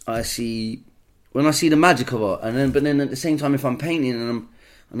I see the magic of art. But then at the same time, if I'm painting and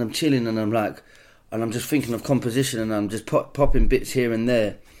I'm chilling and I'm just thinking of composition and I'm just popping bits here and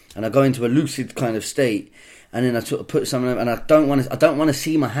there, and I go into a lucid kind of state, and then I sort of put something, and I don't want to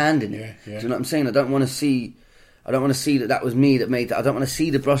see my hand in it. Yeah. Do you know what I'm saying? I don't want to see that was me that made that. I don't want to see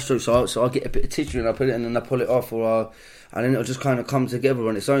the brushstroke, so I'll get a bit of tissue and I put it in and I pull it off, and then it'll just kind of come together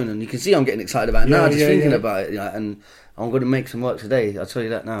on its own. And you can see I'm getting excited about it now, just thinking about it. Like, and I'm going to make some work today. I'll tell you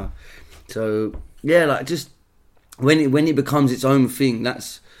that now. So yeah, like just when it becomes its own thing,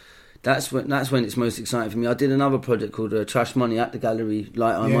 that's that's when it's most exciting for me. I did another project called Trash Money at the Gallery,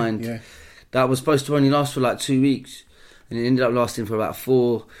 Light Our Mind. Yeah. That was supposed to only last for like 2 weeks, and it ended up lasting for about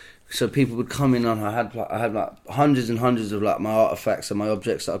 4. So people would come in, and I had like hundreds and hundreds of like my artifacts and my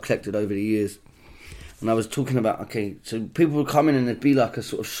objects that I've collected over the years. And I was talking about, okay, so people would come in and there'd be like a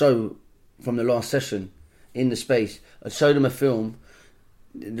sort of show from the last session in the space. I'd show them a film.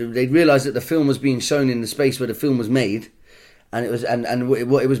 They'd realise that the film was being shown in the space where the film was made, and it was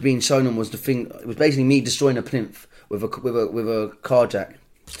what it was being shown them was the thing. It was basically me destroying a plinth with a car jack.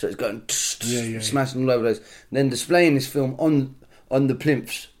 So it's going smashing all over those. And then displaying this film on the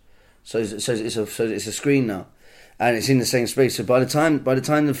plinths. So it's a screen now, and it's in the same space. So by the time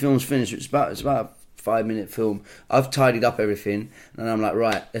the film's finished, it's about a 5-minute film. I've tidied up everything, and I'm like,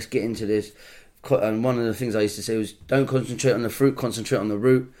 right, let's get into this. And one of the things I used to say was, don't concentrate on the fruit, concentrate on the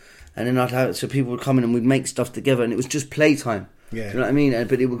root. And then I'd have so people would come in and we'd make stuff together, and it was just playtime. Yeah. Do you know what I mean?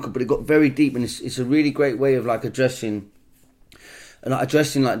 But it got very deep, and it's a really great way of like addressing like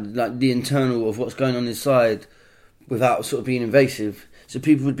the internal of what's going on inside without sort of being invasive. So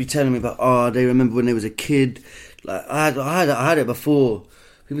people would be telling me about, they remember when they was a kid. Like I had it before.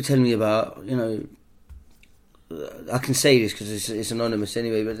 People telling me about, you know, I can say this because it's anonymous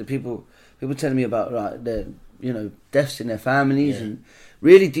anyway. But the people telling me about like their, you know, deaths in their families and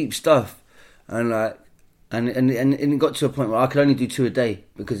really deep stuff, and like and it got to a point where I could only do 2 a day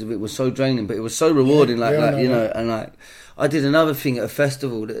because it was so draining, but it was so rewarding. And like I did another thing at a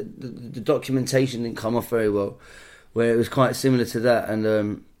festival. The documentation didn't come off very well, where it was quite similar to that,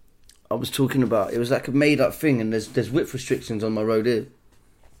 and I was talking about, it was like a made up thing, and there's width restrictions on my road here,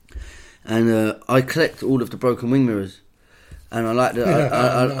 and I collect all of the broken wing mirrors, and I like that. Nice.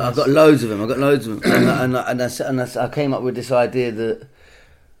 I've got loads of them. and I came up with this idea that,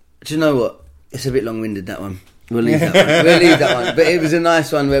 do you know what? It's a bit long winded, that one. We'll leave that one. But it was a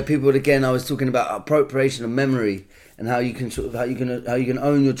nice one where people, again, I was talking about appropriation of memory and how you can how you can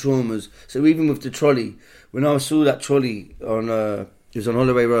own your traumas. So even with the trolley, when I saw that trolley on it was on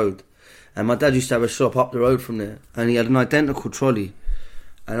Holloway Road, and my dad used to have a shop up the road from there, and he had an identical trolley,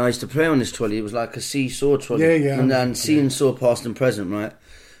 and I used to play on this trolley. It was like a seesaw trolley, and see and saw past and present, right?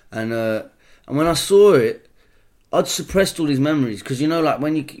 And when I saw it, I'd suppressed all these memories, because you know, like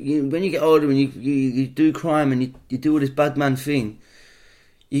when you get older and you do crime and you do all this bad man thing,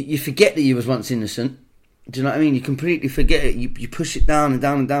 you forget that you was once innocent. Do you know what I mean? You completely forget it. You push it down and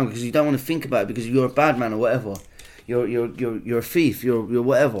down and down because you don't want to think about it, because you're a bad man or whatever. You're a thief. You're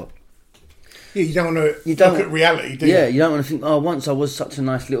whatever. Yeah, you don't want to look at reality, do you? Yeah, you don't want to think, once I was such a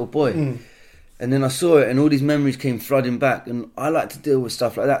nice little boy. And then I saw it, and all these memories came flooding back, and I like to deal with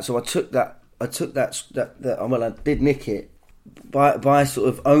stuff like that. So I took that. Well, I did nick it by sort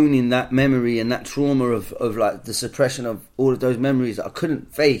of owning that memory and that trauma of like the suppression of all of those memories that I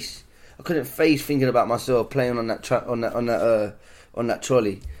couldn't face. I couldn't face thinking about myself playing on that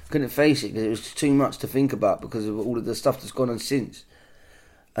trolley. I couldn't face it because it was too much to think about because of all of the stuff that's gone on since.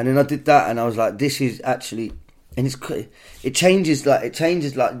 And then I did that, and I was like, this is actually, and it changes like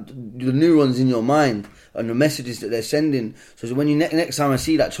the neurons in your mind and the messages that they're sending. So when you next time I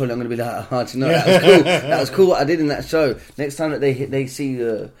see that trolley, I'm going to be like, hard to know. That was cool. That was cool what I did in that show. Next time that they see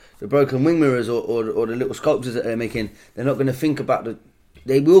the broken wing mirrors or the little sculptures that they're making, they're not going to think about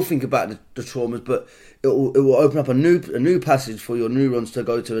they will think about the traumas, but it will open up a new passage for your neurons to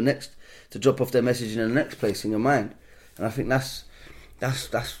go to the next, to drop off their message in the next place in your mind. And I think that's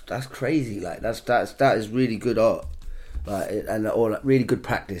crazy. Like that is really good art, or really good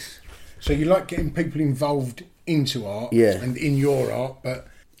practice. So you like getting people involved into art, and in your art, but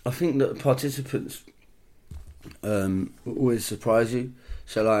I think that participants always surprise you.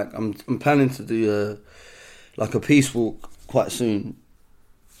 So like I'm planning to do like a peace walk quite soon,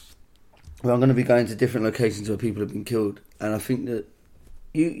 where I'm going to be going to different locations where people have been killed, and I think that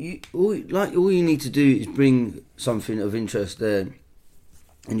all you need to do is bring something of interest there,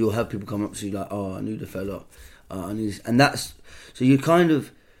 and you'll have people come up to you like, I knew the fella, I knew this, and that's so you kind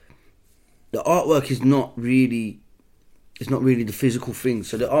of. The artwork is not really the physical thing.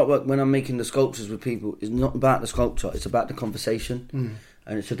 So the artwork, when I'm making the sculptures with people, is not about the sculpture. It's about the conversation,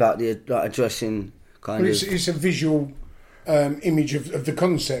 and it's about the addressing kind of. It's a visual image of the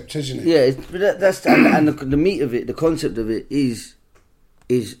concept, isn't it? Yeah, that's and the meat of it, the concept of it is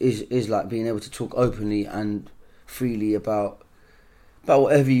like being able to talk openly and freely about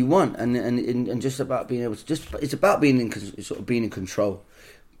whatever you want, and just about being able to it's about being in control.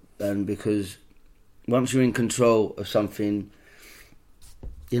 And because once you're in control of something,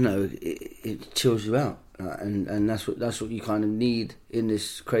 you know, it chills you out, and that's what you kind of need in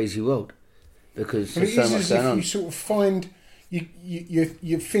this crazy world, because there's so much going on. You sort of find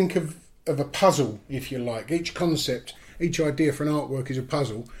you think of a puzzle, if you like. Each concept, each idea for an artwork is a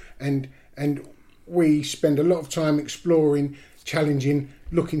puzzle, and we spend a lot of time exploring, challenging,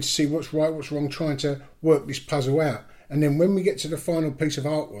 looking to see what's right, what's wrong, trying to work this puzzle out. And then when we get to the final piece of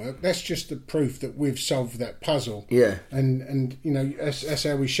artwork, that's just the proof that we've solved that puzzle. Yeah. And you know, that's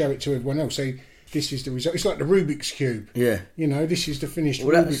how we show it to everyone else. Say, this is the result. It's like the Rubik's Cube. Yeah. You know, this is the finished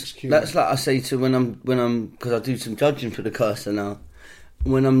Rubik's Cube. That's like I say to when I'm because I do some judging for the Cursor now.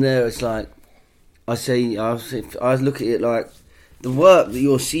 When I'm there, it's like I look at it like the work that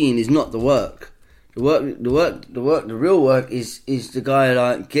you're seeing is not the work. The real work is the guy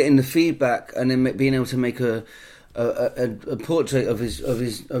like getting the feedback and then being able to make a portrait of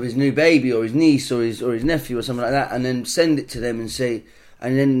his new baby or his niece or his nephew or something like that, and then send it to them and say,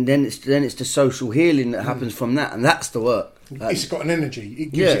 and then it's the social healing that happens from that, and that's the work. Like, it's got an energy.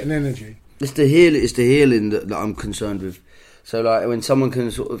 It gives it an energy. It's the healing that I'm concerned with. So like when someone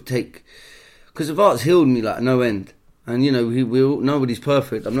can sort of take, because the art's healed me like no end, and you know nobody's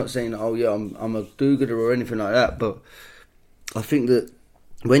perfect. I'm not saying oh yeah I'm a do-gooder or anything like that, but I think that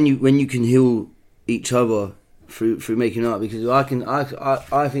when you can heal each other through making art, because I think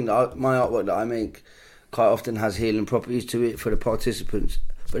that my artwork that I make quite often has healing properties to it for the participants,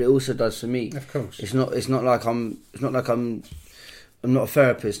 but it also does for me. Of course, it's not like I'm not a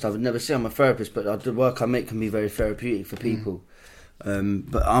therapist. I would never say I'm a therapist, but the work I make can be very therapeutic for people.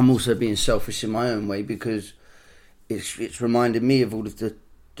 But I'm also being selfish in my own way because it's reminded me of all of the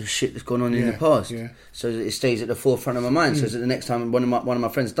shit that's gone on in the past, so that it stays at the forefront of my mind. So that the next time one of my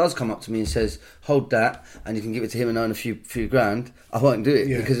friends does come up to me and says, "Hold that," and you can give it to him and earn a few grand, I won't do it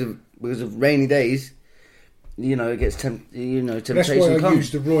because of rainy days. You know, it gets temptation. That's why I comes.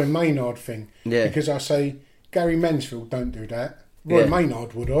 use the Roy Maynard thing. Yeah, because I say Gary Mansfield don't do that. Roy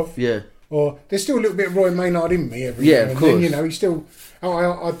Maynard would have. Yeah. Or there's still a little bit of Roy Maynard in me every now and course. then. You know, he's still.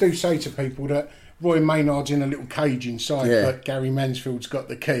 I do say to people that Roy Maynard's in a little cage inside, but Gary Mansfield's got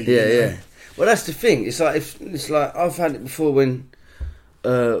the key. Yeah. Well, that's the thing. It's like I've had it before when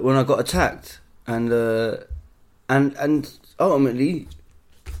I got attacked, and ultimately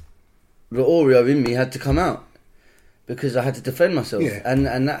the Oreo in me had to come out because I had to defend myself. Yeah. And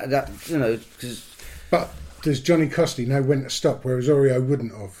that you know. But does Johnny Costy know when to stop, whereas Oreo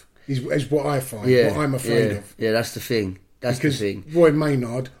wouldn't have? Is what I find. What I'm afraid of. Yeah, that's the thing. Because Roy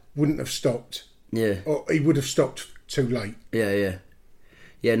Maynard wouldn't have stopped. Yeah. Or he would have stopped too late. Yeah.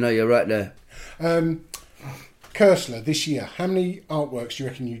 Yeah, no, you're right there. Kursler, this year, how many artworks do you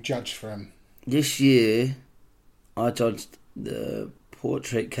reckon you judged for him? This year, I judged the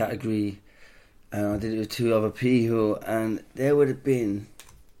portrait category, and I did it with two other people, and there would have been,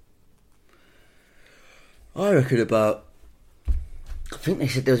 I reckon I think they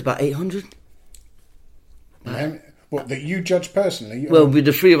said there was about 800. What, that you judged personally? Well, with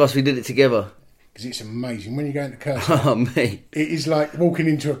the three of us, we did it together. Because it's amazing when you go into Kursler. Oh, mate. It is like walking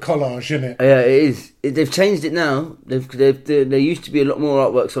into a collage, isn't it? Yeah, it is. They've changed it now. There used to be a lot more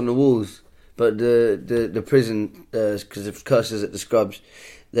artworks on the walls, but the prison, because of Kurslers at the Scrubs,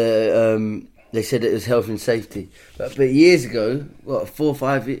 they said it was health and safety. But years ago, 4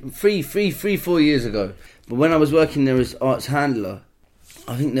 years ago, but when I was working there as arts handler,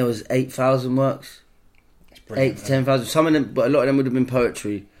 I think there was 8,000 works. 8 to 10,000. Some of them, but a lot of them would have been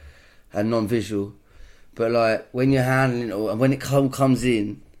poetry and non-visual. But like when you're handling it all, and when it comes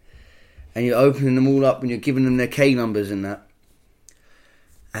in, and you're opening them all up and you're giving them their K numbers and that,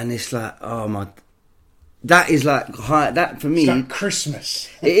 and it's like, oh my, that is like high. That for me, it's like Christmas.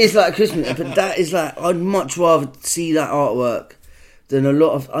 It is like Christmas, but that is like I'd much rather see that artwork than a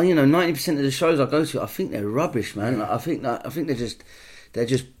lot of 90% of the shows I go to. I think they're rubbish, man. Like, I think they're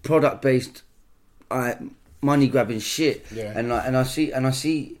just product based. Money grabbing shit, and I see. I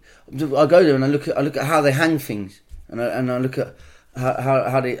go there and I look at how they hang things, and I look at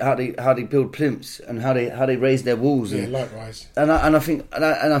how they build plinths and how they raise their walls. And, likewise. And I think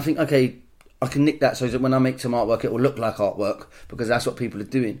okay, I can nick that so that when I make some artwork, it will look like artwork because that's what people are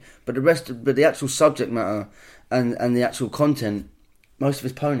doing. But the actual subject matter and the actual content, most of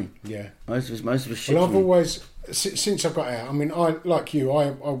it's pony. Yeah, most of it's shit. Well, I've always since I got out. I mean, I like you. I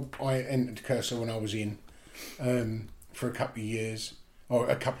entered Kursler when I was in. For a couple of years or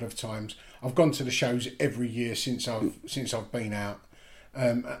a couple of times. I've gone to the shows every year since I've been out.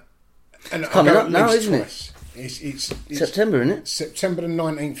 And it's coming up now, isn't it? It's September, isn't it? September the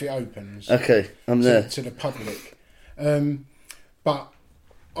 19th it opens. Okay, I'm there. To the public. But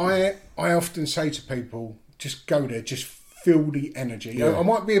I often say to people, just go there, just feel the energy. Yeah. I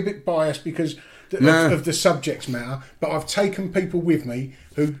might be a bit biased because of the subject matter, but I've taken people with me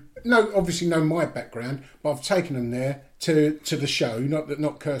who obviously know my background, but I've taken them there to the show, not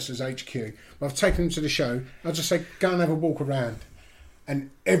Cursors HQ, but I've taken them to the show. I just say, go and have a walk around, and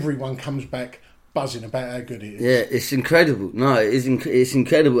everyone comes back buzzing about how good it is. Yeah, it's incredible. No, it's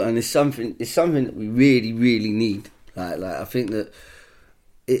incredible, and it's something that we really, really need. Like I think that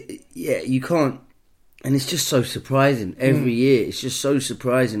you can't, and it's just so surprising every year. It's just so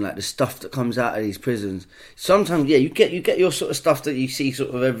surprising, like the stuff that comes out of these prisons. Sometimes, you get your sort of stuff that you see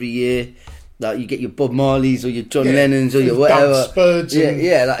sort of every year. Like you get your Bob Marleys or your John Lennons or your whatever. Birds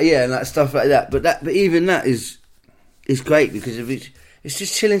and like stuff like that. But even that is great because of it's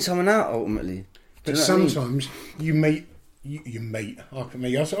just chilling someone out ultimately. But sometimes you meet. I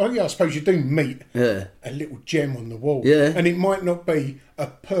suppose you do meet a little gem on the wall. Yeah. And it might not be a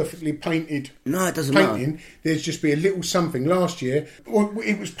perfectly painted it doesn't painting. matter. There's just be a little something. Last year,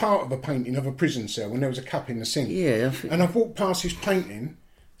 it was part of a painting of a prison cell when there was a cup in the sink. Yeah, and I've walked past this painting,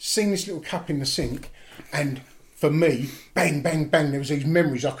 seen this little cup in the sink, and for me, bang, bang, bang, there was these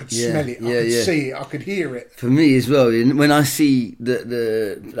memories. I could smell it, I could see it, I could hear it. For me as well, when I see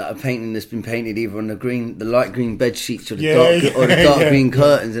a painting that's been painted either on the light green bed sheets or the dark green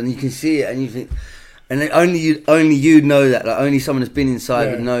curtains, and you can see it, and you think, and only you know that, like only someone that's been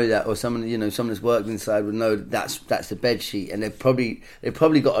inside would know that, or someone that's worked inside would know that's the bed sheet, and they probably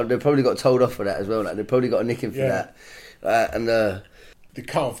got told off for that as well. Like they probably got a nicking for that, the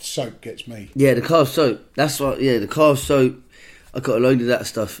carved soap gets me. Yeah, the carved soap. That's what. Yeah, the carved soap. I got a load of that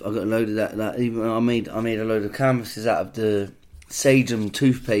stuff. Even I made a load of canvases out of the Sagem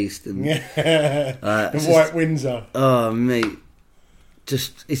toothpaste and the White Windsor. Oh mate,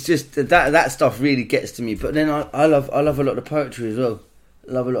 it's just that stuff really gets to me. But then I love a lot of poetry as well.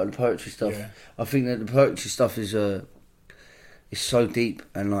 I love a lot of the poetry stuff. Yeah. I think that the poetry stuff is so deep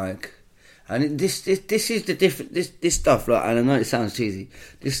and like. And this is the different this stuff, like, and I know it sounds cheesy.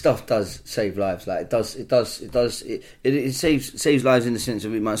 This stuff does save lives. Like it saves lives in the sense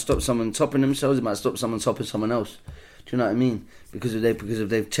of it might stop someone topping themselves. It might stop someone topping someone else. Do you know what I mean? Because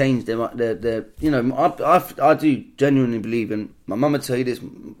they've changed. I do genuinely believe, and my mum would tell you this.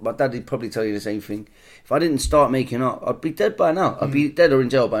 My dad would probably tell you the same thing. If I didn't start making art, I'd be dead by now. I'd be dead or in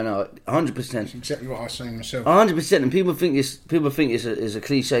jail by now. 100%. That's exactly what I was saying myself. 100%. And people think it's a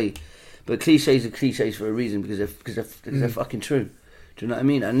cliche. But cliches are cliches for a reason because they're fucking true. Do you know what I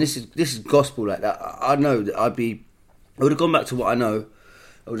mean? And this is gospel like that. I know that I would have gone back to what I know.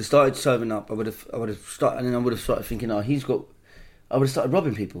 I would have started serving up. I would have started thinking, I would have started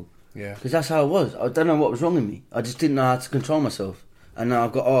robbing people. Yeah. Because that's how it was. I don't know what was wrong with me. I just didn't know how to control myself. And now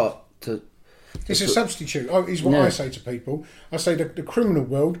I've got art to. It's a substitute, is what I say to people. I say that the criminal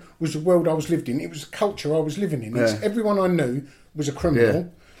world was the world I was lived in. It was the culture I was living in. Everyone I knew was a criminal. Yeah.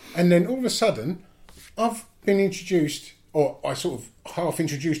 And then all of a sudden, I've been introduced, or I sort of half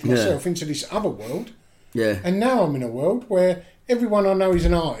introduced myself into this other world. Yeah. And now I'm in a world where everyone I know is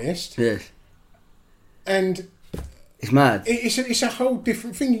an artist. Yes. And it's mad. It's a whole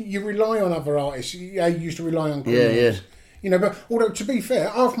different thing. You rely on other artists. You used to rely on criminals. Yeah. You know, but although to be fair,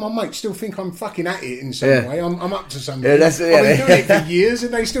 half my mates still think I'm fucking at it in some way. I'm up to something. Yeah, I've been doing it for years,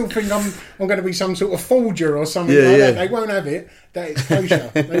 and they still think I'm going to be some sort of forger or something like that. They won't have it. That is kosher.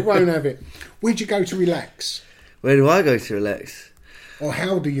 They won't have it. Where'd you go to relax? Where do I go to relax? Or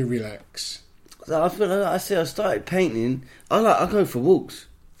how do you relax? I feel like I started painting. I go for walks.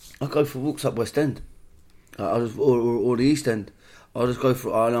 I go for walks up West End, or the East End. I'll just go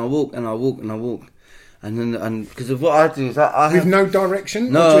for and I walk and I walk and I walk. And because of what I do is I with no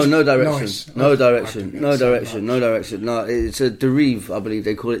direction. No direction. Nice. No direction. No, it's a derive. I believe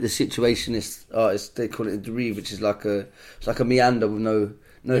they call it the situationist artists. They call it a derive, which is like a meander with no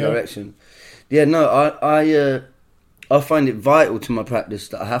direction. Yeah, no, I find it vital to my practice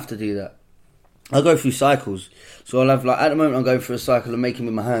that I have to do that. I go through cycles, so I'll have at the moment I'm going through a cycle of making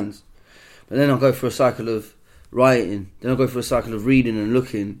with my hands, but then I'll go through a cycle of writing, then I'll go through a cycle of reading and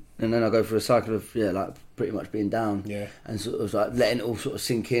looking. And then I go for a cycle of pretty much being down, and sort of like letting it all sort of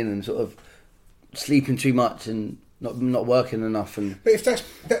sink in, and sort of sleeping too much and not working enough. And but if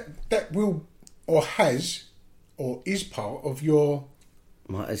that will or has or is part of your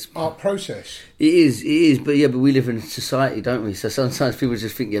art process, it is. But we live in a society, don't we? So sometimes people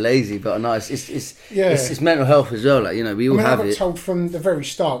just think you're lazy, but no, it's mental health as well. Like we all have it. I got told from the very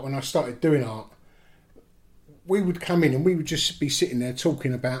start when I started doing art. We would come in and we would just be sitting there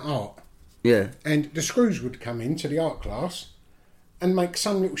talking about art. Yeah. And the Screws would come into the art class and make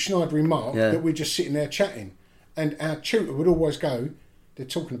some little snide remark that we're just sitting there chatting. And our tutor would always go, they're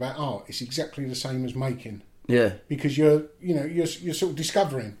talking about art. It's exactly the same as making. Yeah. Because you're sort of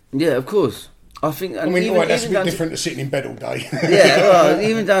discovering. Yeah, of course. I think. I mean, that's a bit different to sitting in bed all day. Yeah, well,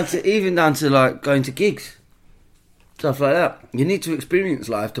 even down to like going to gigs, stuff like that. You need to experience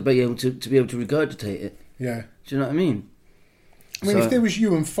life to be able to regurgitate it. Yeah. Do you know what I mean? I mean, if there was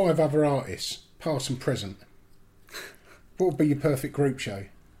you and 5 other artists, past and present, what would be your perfect group show?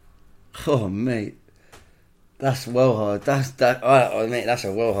 Oh, mate, that's well hard. Mate, that's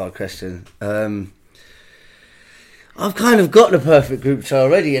a well hard question. I've kind of got the perfect group show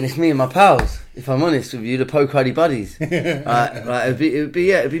already, and it's me and my pals. If I'm honest with you, the Poke Hardy Buddies. It'd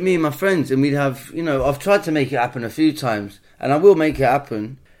be me and my friends, and we'd have, I've tried to make it happen a few times, and I will make it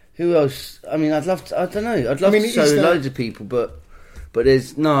happen. Who else? I mean, I'd love to. I don't know. I'd love to show loads of people, but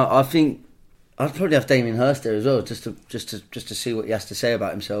there's no. I think I'd probably have Damien Hirst there as well, just to see what he has to say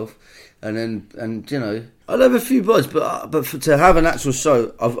about himself, and I'd have a few buds, but to have an actual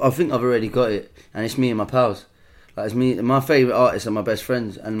show, I think I've already got it, and it's me and my pals. Like, it's me. My favourite artists are my best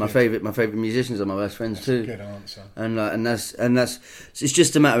friends, and my favourite musicians are my best friends too. Good answer. And that's it's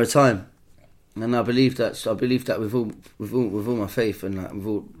just a matter of time. And I believe that with all my faith, and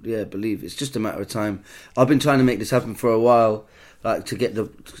believe it's just a matter of time. I've been trying to make this happen for a while, like to get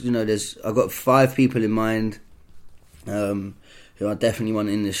I've got 5 people in mind, who I definitely want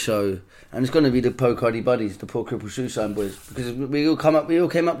in this show, and it's going to be the Poke Hardy Buddies, the Poor Crippled Shoeshine Boys, because we all came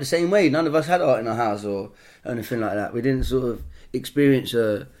up the same way. None of us had art in our house or anything like that. We didn't sort of experience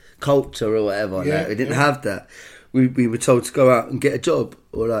a culture or whatever. We didn't have that. We were told to go out and get a job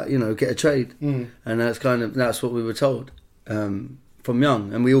or get a trade, and that's what we were told from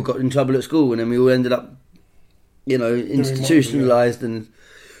young. And we all got in trouble at school, and then we all ended up, institutionalised, and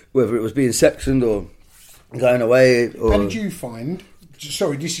whether it was being sectioned or going away. Or how did you find?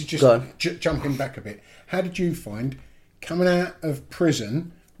 Sorry, this is just jumping back a bit. How did you find coming out of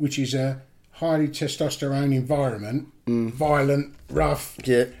prison, which is a highly testosterone environment, violent, rough,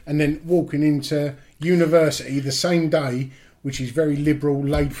 and then walking into university the same day, which is very liberal,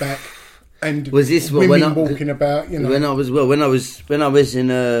 laid back, and women walking about? When I was in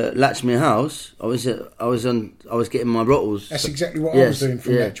Latchmere House, I was getting my bottles. That's exactly what I was doing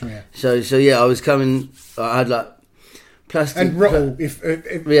from Latchmere. So I was coming. I had like plastic and Rottle. If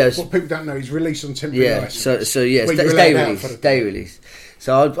what people don't know is released on temporary license. It's day release.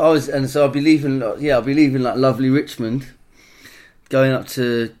 So I'll be leaving. I'll be leaving like lovely Richmond, going up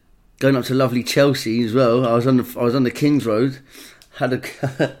to lovely Chelsea as well. I was on the King's Road.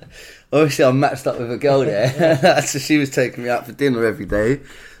 Obviously I matched up with a girl there, so she was taking me out for dinner every day.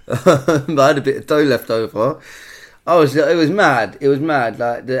 But I had a bit of dough left over. It was mad. It was mad.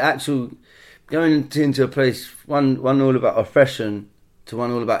 Like the actual going into a place, one all about oppression to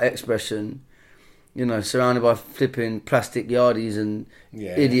one all about expression. Surrounded by flipping plastic yardies and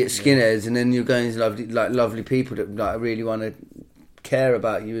idiot skinheads, and then you're going to lovely people that like really want to care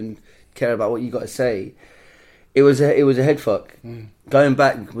about you and care about what you got to say. It was a head fuck. Going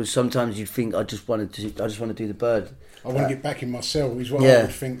back was sometimes you'd think I just want to do the bird. I want to get back in my cell is what I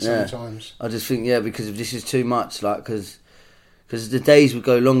would think sometimes. I just think because if this is too much, like because the days would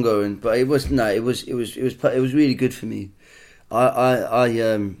go longer, but it was really good for me.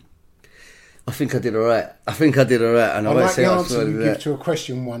 I think I did all right. And I like the answer you gave to a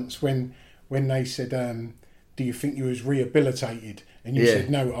question once when they said, "Do you think you was rehabilitated?" And you said,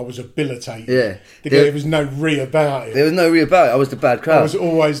 "No, I was habilitated." Yeah, there was no re about it. There was no re about it. I was the bad crowd. I was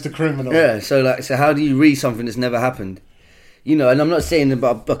always the criminal. Yeah. So how do you re something that's never happened? And I'm not saying that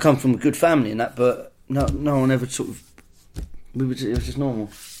I come from a good family and that, but no one ever sort of. It was just normal.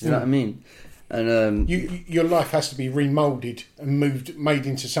 You know what I mean? And your life has to be remoulded and made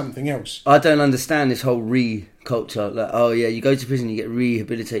into something else. I don't understand this whole re-culture. Like, you go to prison, you get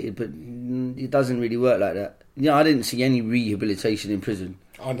rehabilitated, but it doesn't really work like that. I didn't see any rehabilitation in prison.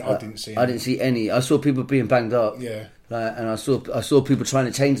 I didn't see any. I didn't see any. I saw people being banged up. Yeah. And I saw people trying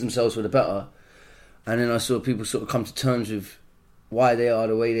to change themselves for the better. And then I saw people sort of come to terms with why they are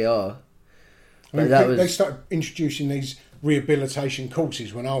the way they are. They started introducing these rehabilitation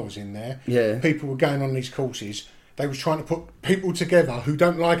courses when I was in there. Yeah. People were going on these courses. They were trying to put people together who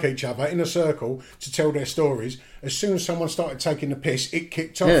don't like each other in a circle to tell their stories. As soon as someone started taking the piss, it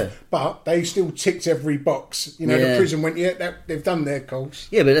kicked off. Yeah. But they still ticked every box. The prison went, they've done their course.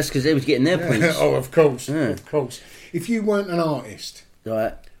 Yeah, but that's because they was getting their points. Oh, of course. Yeah. Of course. If you weren't an artist,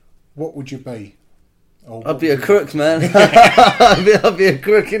 right, what would you be? I'd be a crook, man. I'd be a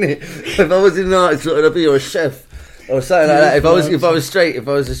crook, innit? If I was an artist, I'd be a chef. Or something like that. If I was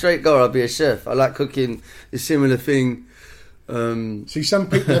a straight guy, I'd be a chef. I like cooking. A similar thing. See, some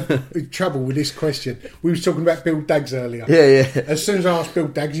people have trouble with this question. We was talking about Bill Daggs earlier. Yeah. As soon as I asked Bill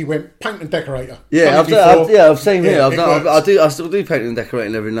Daggs, he went paint and decorator. Yeah, I've seen here. I still do painting and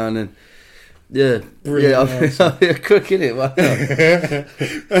decorating every now and then. Yeah, Brilliant. I'll be a cook, innit? Why not?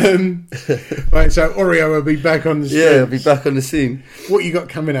 Right, so Oreo will be back on the scene. Yeah, I'll be back on the scene. What you got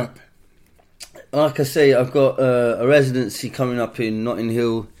coming up? Like I say, I've got a residency coming up in Notting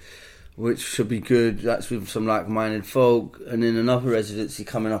Hill, which should be good. That's with some like-minded folk, and then another residency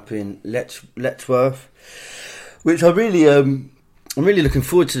coming up in Letchworth, which I'm really looking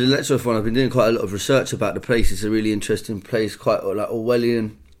forward to. The Letchworth one, I've been doing quite a lot of research about the place. It's a really interesting place, quite like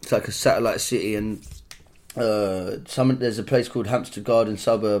Orwellian. It's like a satellite city, and there's a place called Hampstead Garden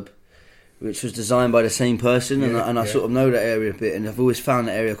Suburb, which was designed by the same person, and I sort of know that area a bit, and I've always found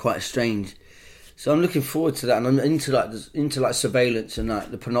that area quite strange. So I'm looking forward to that, and I'm into surveillance and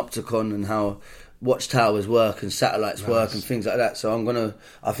like the panopticon and how watchtowers work and satellites work and things like that. So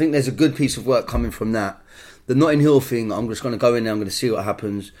I think there's a good piece of work coming from that. The Notting Hill thing, I'm just going to go in there, I'm going to see what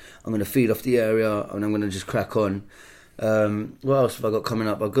happens, I'm going to feed off the area, and I'm going to just crack on. What else have I got coming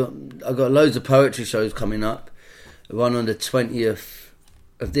up? I've got loads of poetry shows coming up. One on the 20th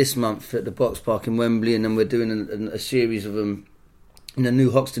of this month at the Box Park in Wembley, and then we're doing a series of them in the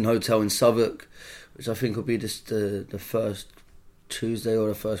new Hoxton Hotel in Southwark, which I think will be just the first Tuesday or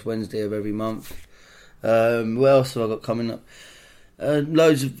the first Wednesday of every month. What else have I got coming up?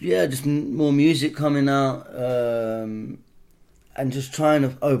 Loads of just more music coming out, and just trying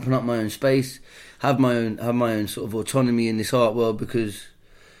to open up my own space, have my own sort of autonomy in this art world, because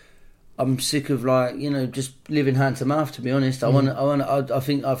I'm sick of just living hand to mouth. To be honest, I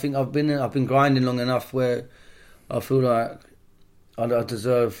think I've been grinding long enough where I feel like I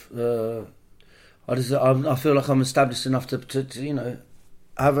deserve. I feel like I'm established enough to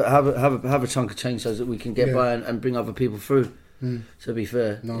have a chunk of change so that we can get by and bring other people through. To be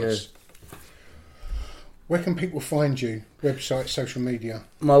fair, nice. Yeah. Where can people find you? Website, social media?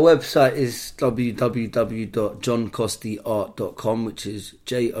 My website is www.johncostiart.com, which is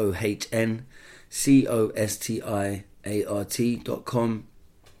JOHNCOSTIART.com.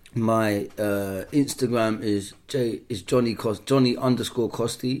 My Instagram is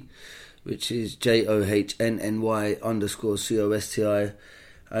Johnny_Costi, which is JOHNNY_COSTI,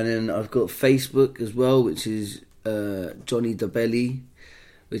 and then I've got Facebook as well, which is Johnny Dabelli,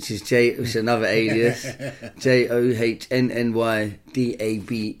 which is another alias,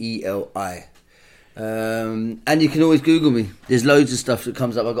 JOHNNYDABELI. And you can always Google me. There's loads of stuff that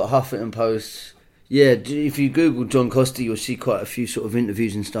comes up. I've got Huffington Post. Yeah, if you Google John Costi, you'll see quite a few sort of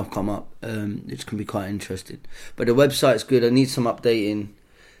interviews and stuff come up, which can be quite interesting. But the website's good. I need some updating,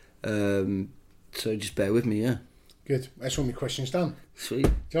 so just bear with me, yeah. Good. That's all my questions done. Sweet.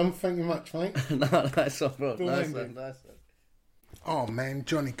 John, thank you much, mate. No, nice one, bro. Nice one. Oh, man,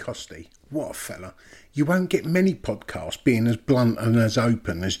 Johnny Costi. What a fella. You won't get many podcasts being as blunt and as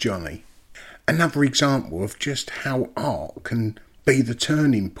open as Johnny. Another example of just how art can be the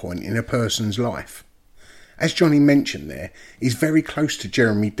turning point in a person's life. As Johnny mentioned there, he's very close to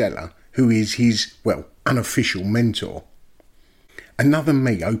Jeremy Deller, who is his, unofficial mentor. Another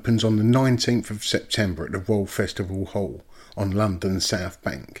Me opens on the 19th of September at the Royal Festival Hall on London's South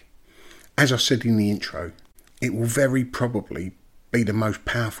Bank. As I said in the intro, it will very probably be the most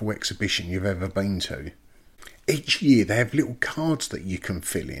powerful exhibition you've ever been to. Each year they have little cards that you can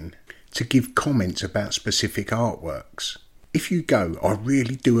fill in to give comments about specific artworks. If you go, I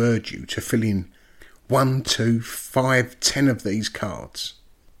really do urge you to fill in 1, 2, 5, 10 of these cards,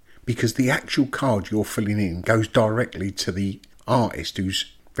 because the actual card you're filling in goes directly to the artist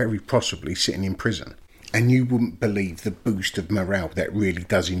who's very possibly sitting in prison, and you wouldn't believe the boost of morale that really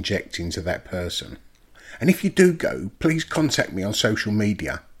does inject into that person. And if you do go, please contact me on social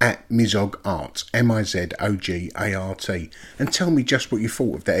media at MizogArt, MIZOGART, and tell me just what you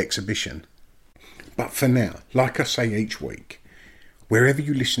thought of that exhibition. But for now, like I say each week, wherever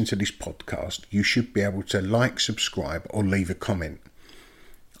you listen to this podcast, you should be able to like, subscribe, or leave a comment.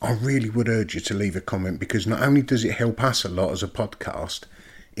 I really would urge you to leave a comment, because not only does it help us a lot as a podcast,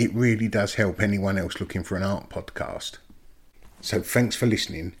 it really does help anyone else looking for an art podcast. So thanks for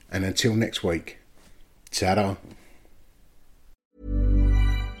listening, and until next week, ta-da.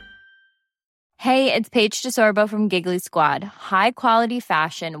 Hey, it's Paige DeSorbo from Giggly Squad. High quality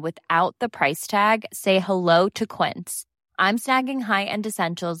fashion without the price tag. Say hello to Quince. I'm snagging high-end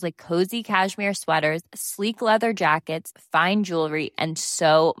essentials like cozy cashmere sweaters, sleek leather jackets, fine jewelry, and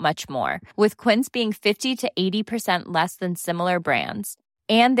so much more. With Quince being 50 to 80% less than similar brands.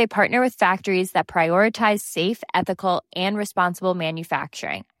 And they partner with factories that prioritize safe, ethical, and responsible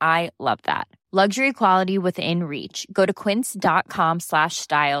manufacturing. I love that. Luxury quality within reach. Go to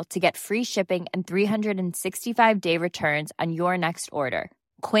quince.com/style to get free shipping and 365-day returns on your next order.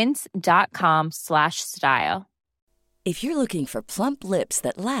 Quince.com/style. If you're looking for plump lips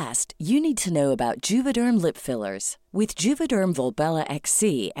that last, you need to know about Juvederm lip fillers. With Juvederm Volbella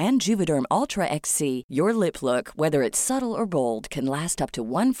XC and Juvederm Ultra XC, your lip look, whether it's subtle or bold, can last up to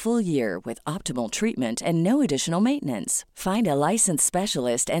 1 full year with optimal treatment and no additional maintenance. Find a licensed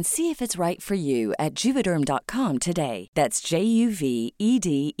specialist and see if it's right for you at Juvederm.com today. That's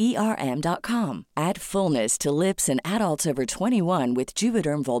JUVEDERM.com. Add fullness to lips in adults over 21 with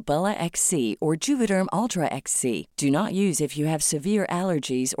Juvederm Volbella XC or Juvederm Ultra XC. Do not use if you have severe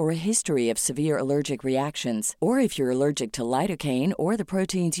allergies or a history of severe allergic reactions, or if you're allergic to lidocaine or the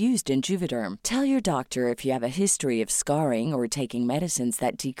proteins used in Juvederm. Tell your doctor if you have a history of scarring or taking medicines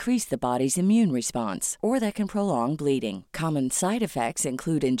that decrease the body's immune response or that can prolong bleeding. Common side effects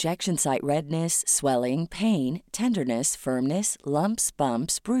include injection site redness, swelling, pain, tenderness, firmness, lumps,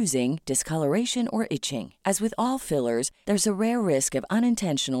 bumps, bruising, discoloration, or itching. As with all fillers, there's a rare risk of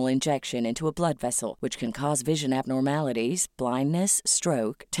unintentional injection into a blood vessel, which can cause vision abnormalities, blindness,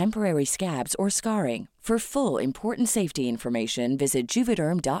 stroke, temporary scabs, or scarring. For full important safety information, visit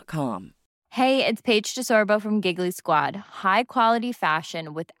Juvederm.com. Hey, it's Paige DeSorbo from Giggly Squad. High quality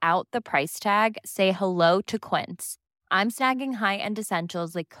fashion without the price tag. Say hello to Quince. I'm snagging high-end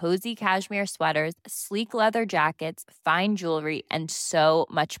essentials like cozy cashmere sweaters, sleek leather jackets, fine jewelry, and so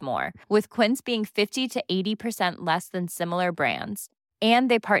much more. With Quince being 50 to 80% less than similar brands. And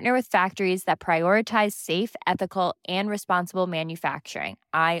they partner with factories that prioritize safe, ethical, and responsible manufacturing.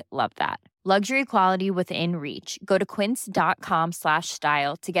 I love that. Luxury quality within reach. Go to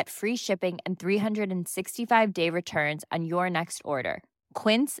quince.com/style to get free shipping and 365-day returns on your next order.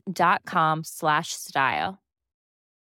 Quince.com/style.